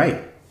just not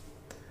right.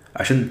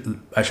 I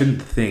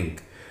shouldn't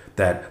think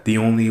that the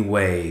only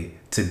way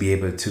to be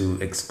able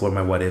to explore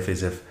my what if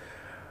is if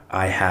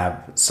I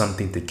have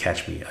something to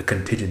catch me, a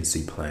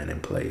contingency plan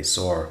in place,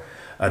 or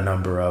a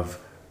number of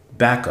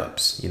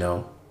backups,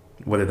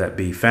 whether that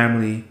be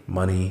family,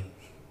 money,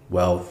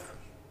 wealth,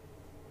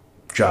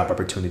 job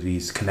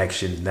opportunities,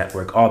 connections,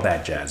 network, all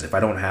that jazz. If I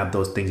don't have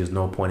those things, there's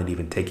no point in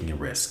even taking a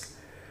risk,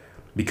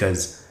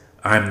 because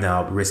I'm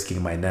now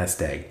risking my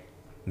nest egg.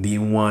 The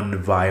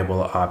one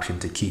viable option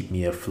to keep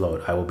me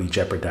afloat, I will be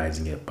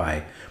jeopardizing it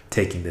by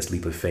taking this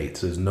leap of faith.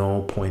 So there's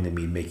no point in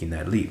me making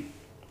that leap.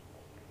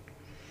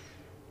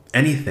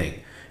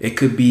 Anything. It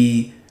could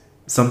be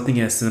something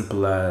as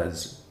simple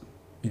as,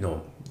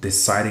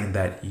 deciding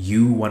that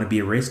you want to be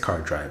a race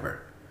car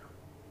driver.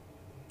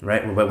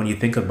 Right? But when you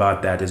think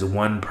about that, there's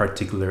one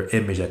particular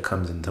image that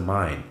comes into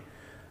mind.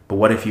 But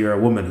what if you're a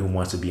woman who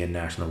wants to be a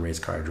national race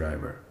car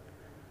driver?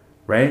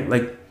 Right?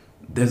 Like,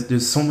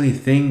 there's so many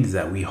things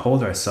that we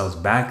hold ourselves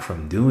back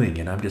from doing,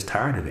 and I'm just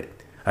tired of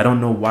it. I don't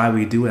know why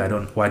we do it. I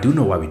do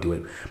know why we do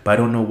it, but I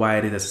don't know why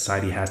it is that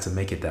society has to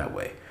make it that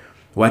way.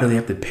 Why do they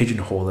have to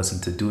pigeonhole us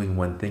into doing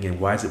one thing? And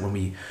why is it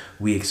when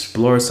we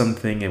explore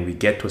something and we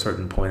get to a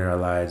certain point in our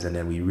lives and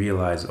then we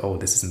realize, oh,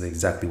 this isn't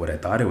exactly what I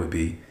thought it would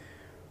be,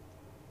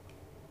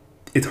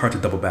 it's hard to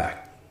double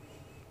back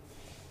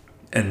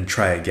and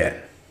try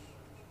again.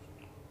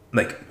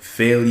 Like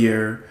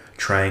failure,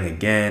 trying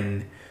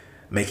again,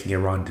 making a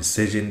wrong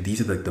decision,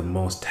 these are like the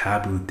most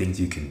taboo things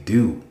you can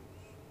do.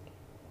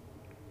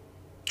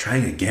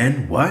 Trying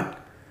again? What?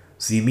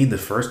 So you mean the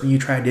first thing you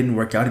tried didn't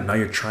work out and now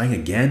you're trying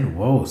again?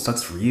 Whoa,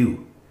 sucks for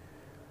you.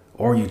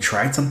 Or you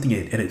tried something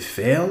and it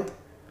failed?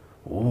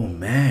 Oh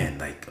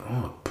man,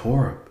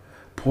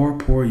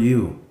 poor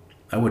you.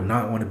 I would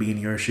not want to be in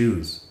your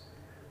shoes.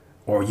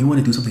 Or you want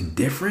to do something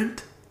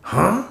different?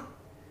 Huh?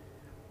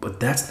 But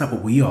that's not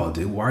what we all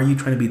do. Why are you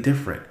trying to be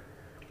different?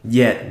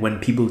 Yet, when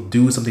people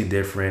do something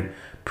different,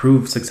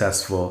 prove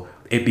successful,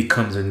 it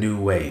becomes a new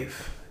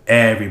wave.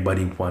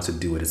 Everybody wants to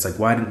do it. It's like,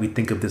 why didn't we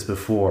think of this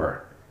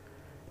before?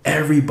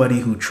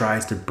 Everybody who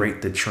tries to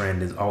break the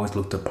trend is always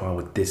looked upon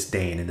with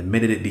disdain. And the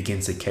minute it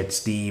begins to catch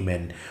steam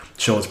and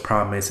shows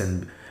promise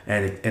and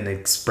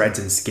it spreads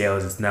and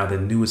scales, it's now the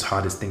newest,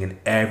 hottest thing and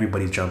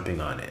everybody's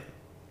jumping on it.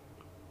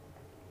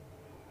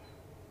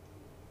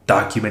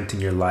 Documenting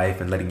your life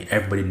and letting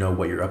everybody know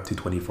what you're up to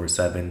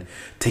 24/7,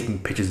 taking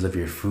pictures of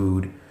your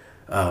food,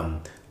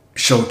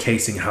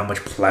 showcasing how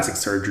much plastic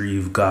surgery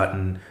you've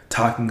gotten,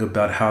 talking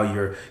about how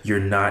you're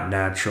not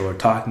natural, or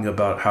talking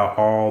about how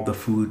all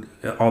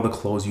the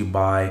clothes you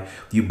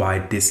buy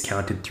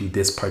discounted through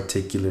this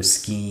particular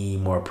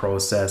scheme or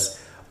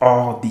process.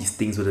 All these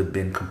things would have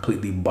been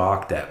completely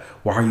balked at.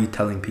 Why are you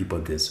telling people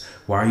this?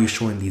 Why are you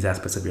showing these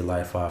aspects of your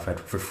life off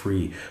for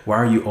free? Why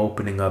are you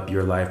opening up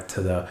your life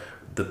to the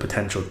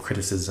potential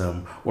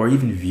criticism or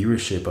even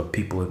viewership of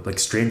people, like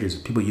strangers,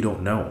 people you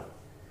don't know?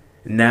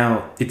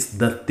 Now it's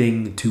the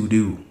thing to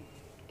do.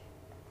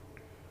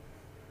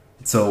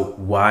 So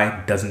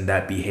why doesn't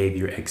that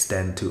behavior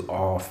extend to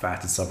all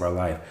facets of our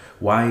life?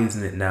 Why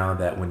isn't it now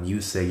that when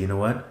you say, you know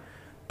what,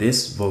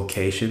 this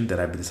vocation that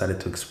I've decided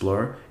to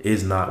explore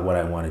is not what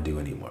I want to do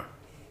anymore.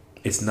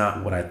 It's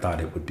not what I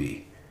thought it would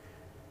be.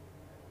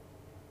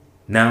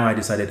 Now I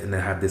decided, and I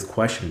have this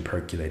question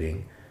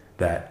percolating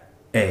that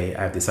A,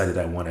 I've decided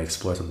I want to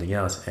explore something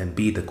else, and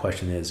B, the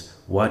question is,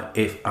 what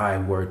if I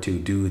were to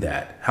do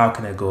that? How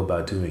can I go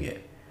about doing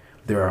it?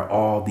 There are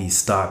all these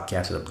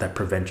stopgaps that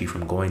prevent you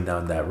from going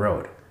down that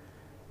road.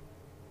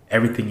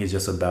 Everything is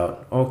just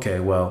about, okay,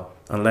 well,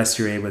 unless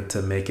you're able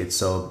to make it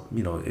so,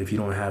 if you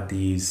don't have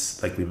these,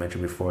 like we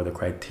mentioned before, the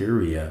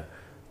criteria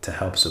to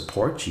help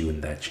support you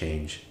in that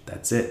change,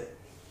 that's it.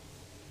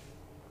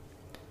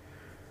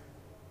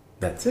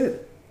 That's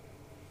it.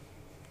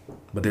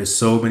 But there's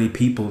so many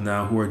people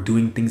now who are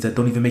doing things that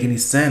don't even make any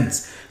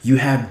sense. You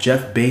have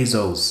Jeff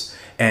Bezos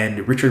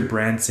and Richard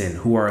Branson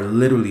who are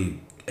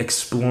literally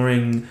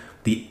exploring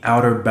the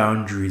outer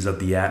boundaries of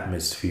the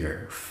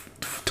atmosphere.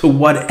 To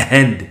what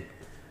end?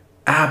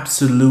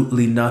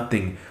 Absolutely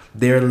nothing.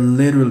 They're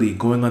literally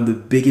going on the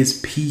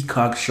biggest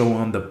peacock show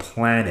on the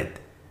planet.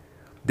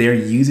 They're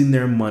using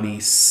their money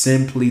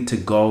simply to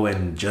go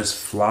and just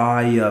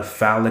fly a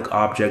phallic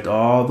object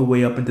all the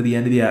way up into the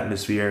end of the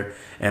atmosphere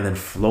and then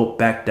float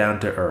back down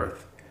to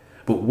Earth.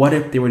 But what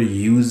if they were to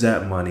use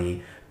that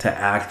money to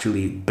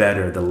actually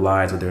better the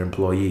lives of their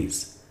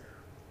employees?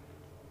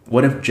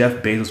 What if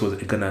Jeff Bezos was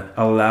going to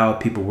allow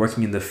people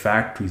working in the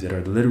factories that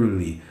are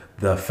literally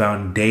the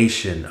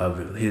foundation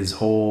of his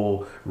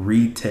whole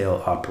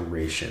retail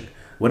operation?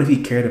 What if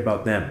he cared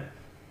about them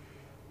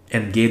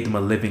and gave them a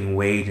living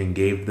wage and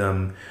gave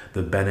them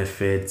the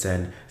benefits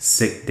and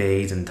sick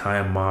days and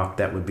time off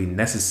that would be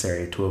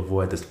necessary to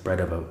avoid the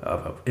spread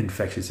of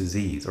infectious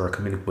disease or a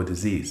communicable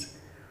disease?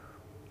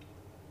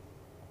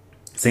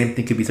 Same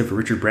thing could be said for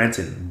Richard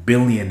Branson,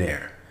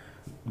 billionaire.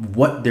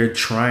 What they're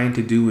trying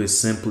to do is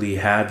simply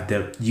have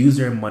them use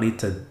their money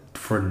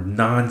for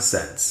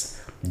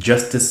nonsense,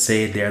 just to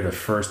say they're the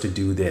first to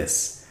do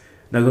this.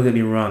 Now, don't get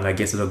me wrong, I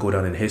guess it'll go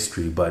down in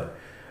history, but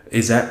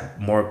is that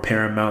more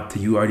paramount to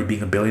you already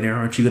being a billionaire?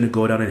 Aren't you going to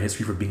go down in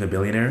history for being a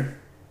billionaire?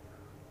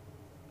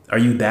 Are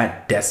you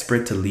that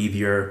desperate to leave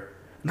your,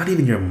 not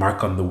even your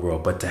mark on the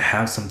world, but to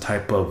have some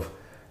type of,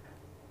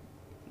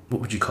 what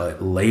would you call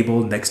it,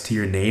 label next to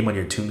your name on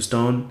your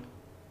tombstone?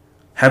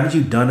 Haven't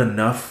you done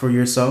enough for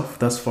yourself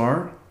thus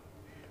far?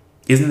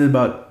 Isn't it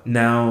about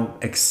now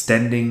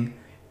extending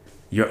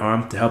your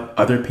arm to help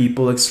other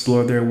people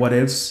explore their what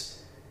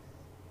ifs,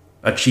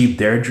 achieve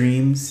their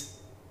dreams,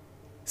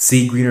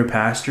 see greener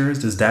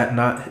pastures? Does that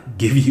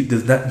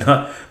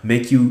not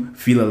make you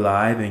feel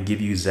alive and give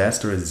you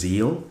zest or a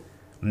zeal?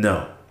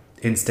 No.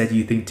 Instead,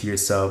 you think to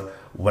yourself,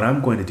 what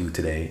I'm going to do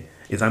today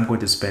is I'm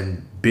going to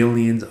spend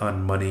billions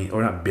on money,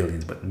 or not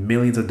billions, but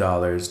millions of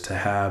dollars to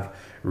have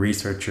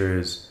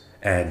researchers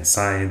and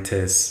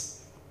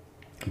scientists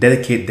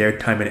dedicate their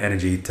time and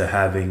energy to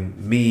having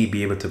me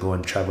be able to go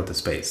and travel to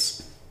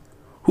space.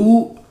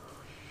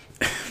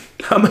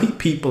 How many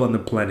people on the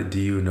planet do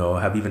you know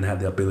have even had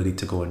the ability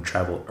to go and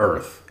travel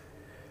Earth?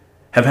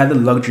 Have had the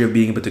luxury of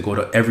being able to go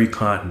to every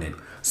continent,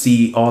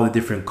 see all the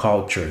different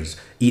cultures,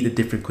 eat the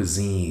different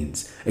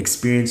cuisines,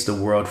 experience the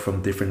world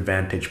from different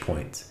vantage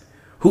points?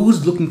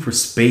 Who's looking for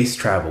space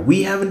travel?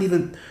 We haven't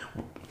even...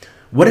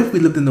 What if we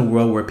lived in a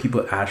world where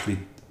people actually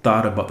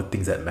thought about the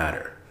things that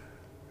matter?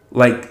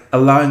 Like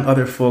allowing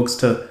other folks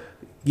to,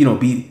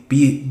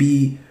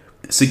 be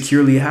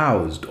securely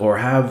housed or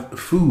have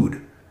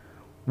food.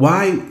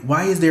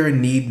 Why is there a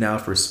need now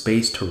for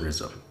space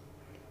tourism?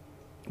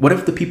 What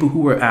if the people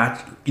who were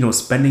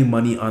spending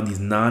money on these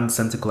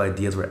nonsensical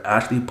ideas were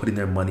actually putting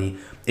their money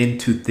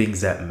into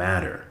things that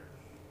matter?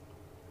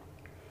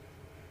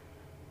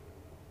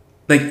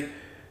 Like,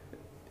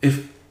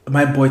 if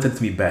my boy said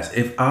to me best,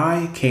 if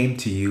I came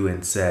to you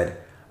and said,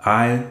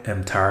 I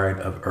am tired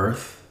of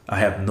Earth, I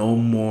have no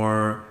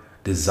more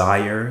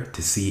desire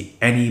to see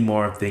any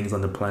more things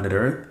on the planet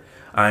Earth,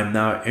 I'm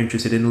now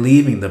interested in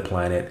leaving the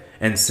planet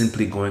and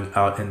simply going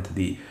out into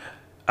the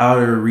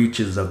outer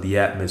reaches of the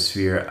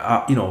atmosphere,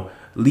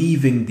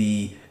 leaving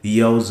the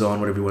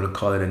ozone, whatever you want to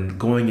call it, and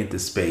going into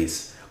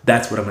space.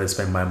 That's what I'm going to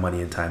spend my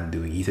money and time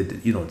doing. He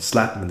said,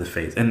 slap him in the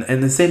face.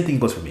 And the same thing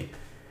goes for me.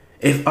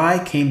 If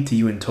I came to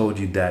you and told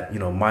you that,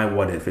 my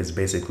what if is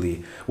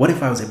basically, what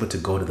if I was able to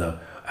go to the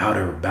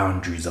outer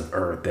boundaries of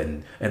Earth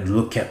and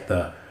look at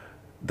the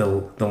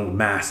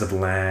massive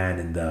land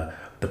and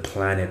the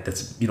planet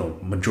that's,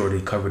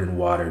 majority covered in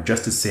water,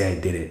 just to say I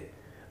did it.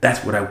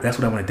 That's what I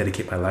want to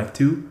dedicate my life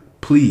to.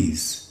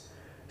 Please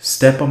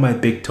step on my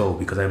big toe,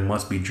 because I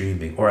must be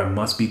dreaming, or I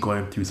must be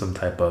going through some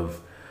type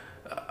of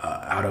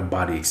out of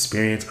body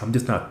experience. I'm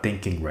just not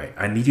thinking right.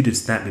 I need you to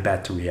snap me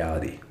back to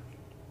reality,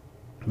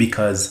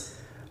 because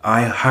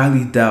I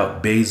highly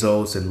doubt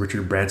Bezos and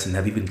Richard Branson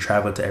have even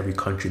traveled to every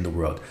country in the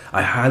world.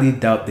 I highly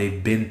doubt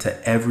they've been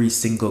to every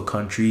single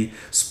country,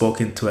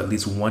 spoken to at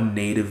least one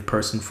native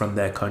person from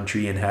that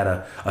country, and had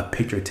a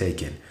picture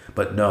taken.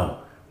 But no,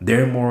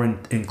 they're more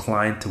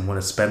inclined to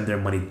want to spend their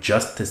money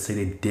just to say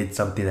they did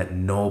something that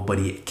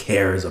nobody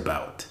cares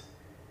about.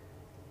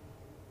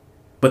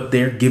 But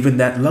they're given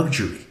that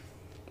luxury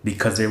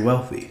because they're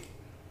wealthy.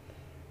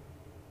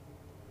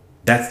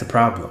 That's the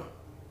problem.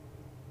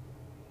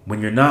 When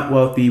you're not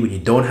wealthy, when you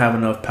don't have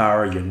enough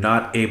power, you're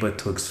not able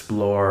to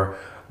explore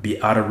the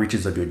outer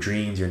reaches of your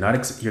dreams. You're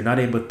not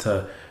able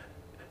to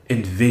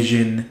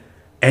envision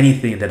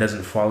anything that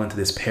doesn't fall into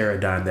this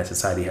paradigm that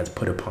society has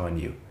put upon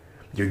you.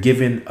 You're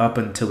given up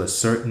until a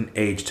certain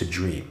age to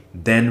dream.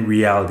 Then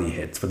reality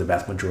hits for the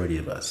vast majority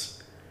of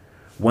us.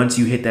 Once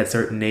you hit that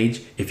certain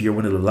age, if you're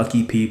one of the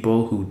lucky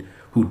people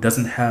who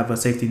doesn't have a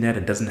safety net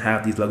and doesn't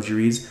have these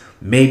luxuries,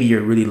 maybe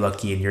you're really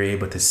lucky and you're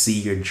able to see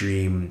your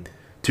dream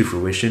to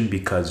fruition,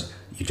 because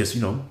you just,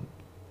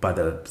 by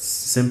the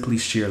simply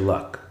sheer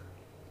luck,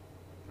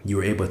 you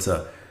were able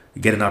to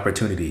get an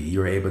opportunity.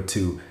 You were able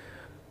to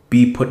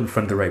be put in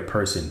front of the right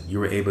person. You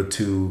were able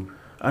to,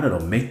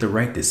 make the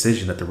right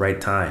decision at the right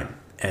time.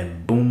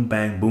 And boom,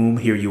 bang, boom,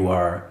 here you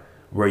are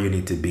where you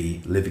need to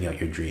be, living out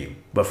your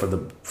dream. But for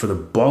the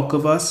bulk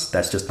of us,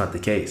 that's just not the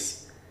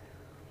case.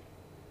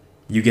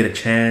 You get a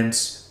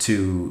chance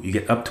you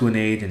get up to an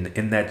age, and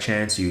in that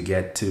chance, you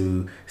get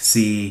to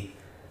see,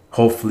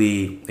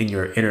 hopefully in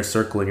your inner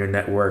circle, in your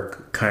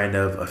network, kind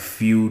of a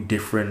few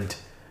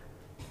different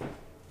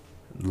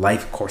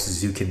life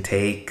courses you can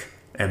take,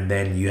 and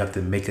then you have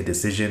to make a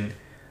decision.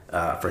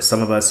 For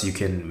some of us, you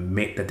can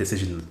make that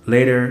decision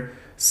later.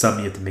 Some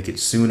you have to make it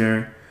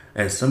sooner.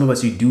 And some of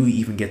us, you do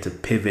even get to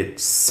pivot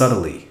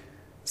subtly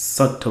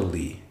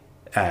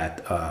at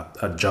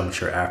a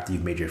juncture after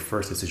you've made your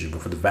first decision.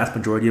 But for the vast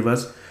majority of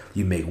us,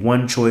 you make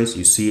one choice,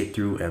 you see it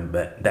through, and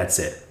that's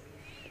it.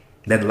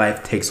 Then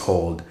life takes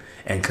hold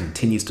and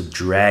continues to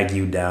drag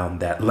you down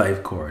that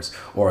life course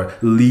or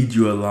lead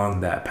you along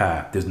that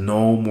path. There's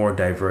no more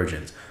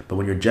divergence. But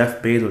when you're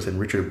Jeff Bezos and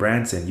Richard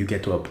Branson, you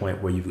get to a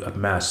point where you've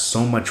amassed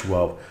so much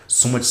wealth,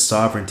 so much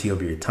sovereignty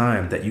over your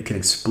time, that you can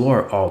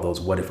explore all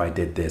those, what if I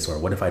did this, or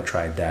what if I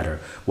tried that, or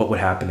what would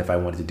happen if I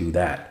wanted to do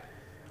that.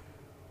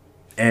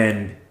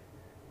 And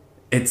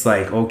it's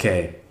like,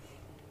 okay,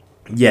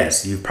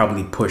 yes, you've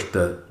probably pushed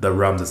the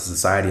realms of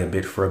society a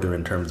bit further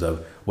in terms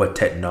of what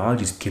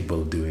technology is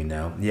capable of doing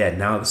now. Yeah,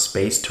 now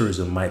space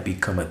tourism might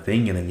become a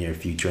thing in the near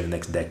future, in the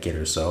next decade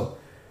or so.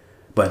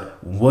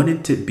 But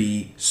wouldn't it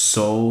be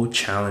so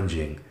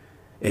challenging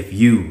if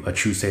you, a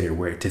Crusader,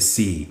 were to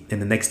see in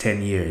the next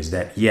 10 years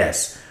that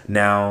yes,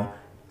 now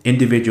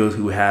individuals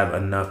who have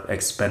enough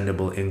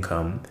expendable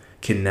income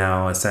can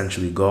now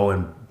essentially go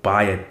and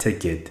buy a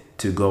ticket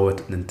to go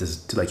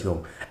into like,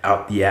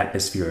 out the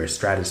atmosphere or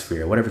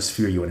stratosphere, whatever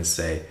sphere you want to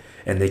say,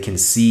 and they can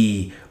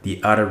see the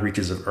outer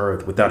reaches of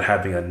Earth without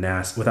having a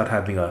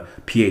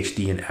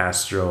PhD in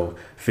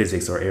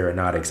astrophysics or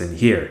aeronautics. And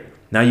here,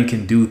 now you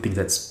can do things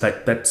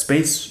that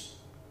space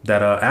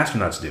that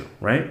astronauts do,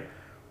 right?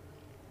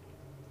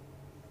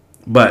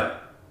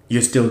 But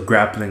you're still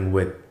grappling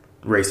with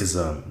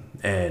racism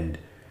and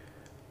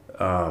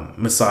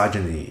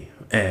misogyny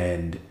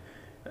and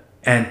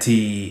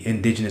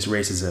anti-indigenous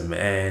racism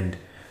and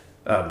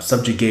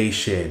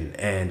subjugation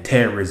and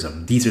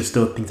terrorism. These are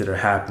still things that are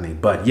happening.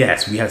 But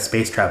yes, we have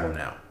space travel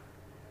now.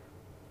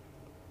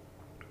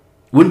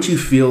 Wouldn't you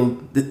feel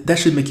that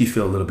should make you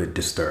feel a little bit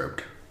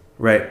disturbed,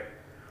 right?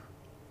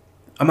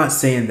 I'm not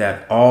saying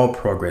that all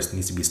progress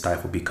needs to be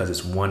stifled because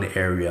it's one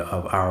area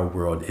of our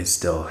world is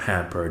still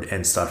hampered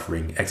and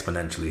suffering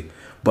exponentially.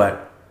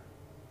 But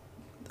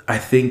I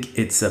think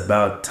it's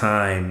about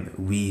time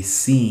we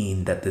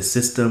seen that the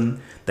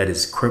system that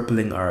is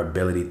crippling our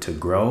ability to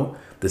grow,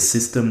 the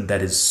system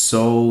that is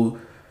so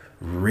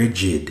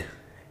rigid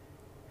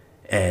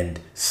and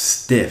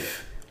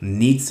stiff,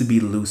 needs to be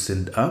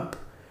loosened up.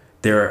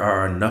 There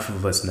are enough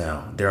of us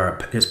now.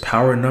 There's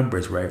power in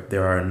numbers, right?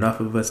 There are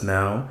enough of us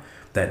now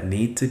that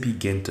need to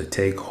begin to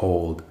take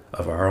hold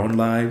of our own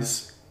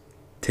lives,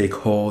 take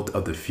hold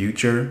of the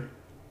future,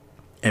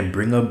 and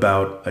bring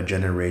about a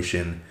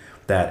generation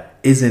that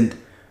isn't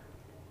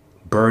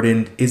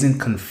burdened, isn't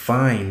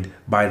confined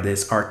by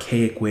this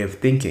archaic way of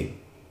thinking.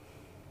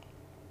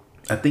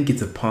 I think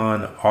it's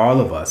upon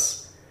all of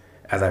us,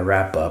 as I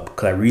wrap up,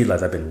 because I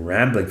realize I've been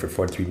rambling for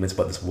 43 minutes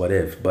about this what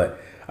if,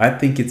 but I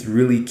think it's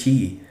really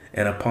key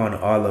and upon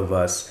all of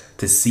us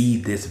to see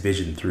this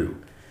vision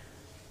through.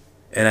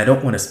 And I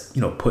don't want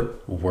to,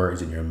 put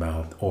words in your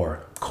mouth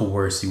or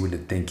coerce you into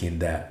thinking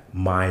that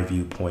my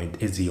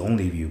viewpoint is the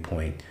only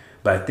viewpoint.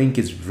 But I think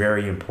it's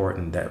very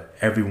important that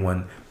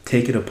everyone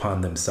take it upon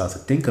themselves to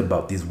think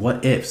about these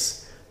what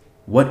ifs.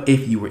 What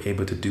if you were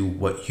able to do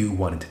what you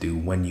wanted to do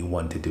when you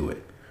wanted to do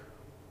it?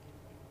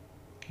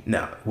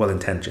 Now,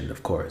 well-intentioned,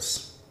 of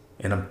course.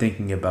 And I'm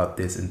thinking about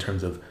this in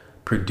terms of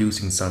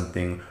producing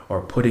something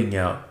or putting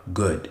out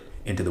good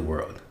into the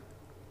world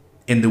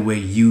in the way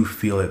you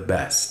feel it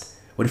best.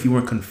 What if you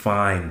weren't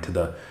confined to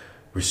the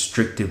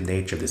restrictive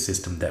nature of the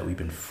system that we've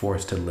been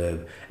forced to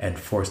live and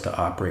forced to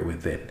operate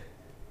within?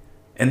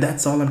 And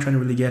that's all I'm trying to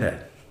really get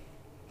at.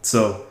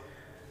 So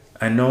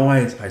I know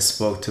I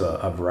spoke to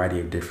a variety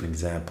of different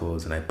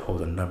examples and I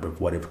posed a number of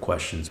what if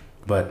questions,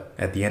 but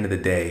at the end of the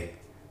day,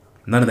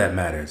 none of that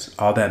matters.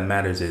 All that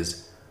matters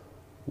is,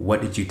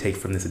 what did you take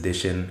from this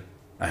edition?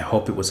 I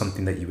hope it was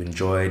something that you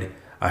enjoyed.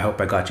 I hope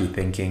I got you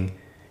thinking.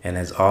 And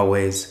as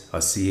always,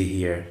 I'll see you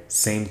here,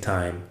 same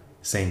time,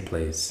 same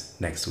place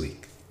next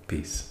week.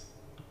 Peace.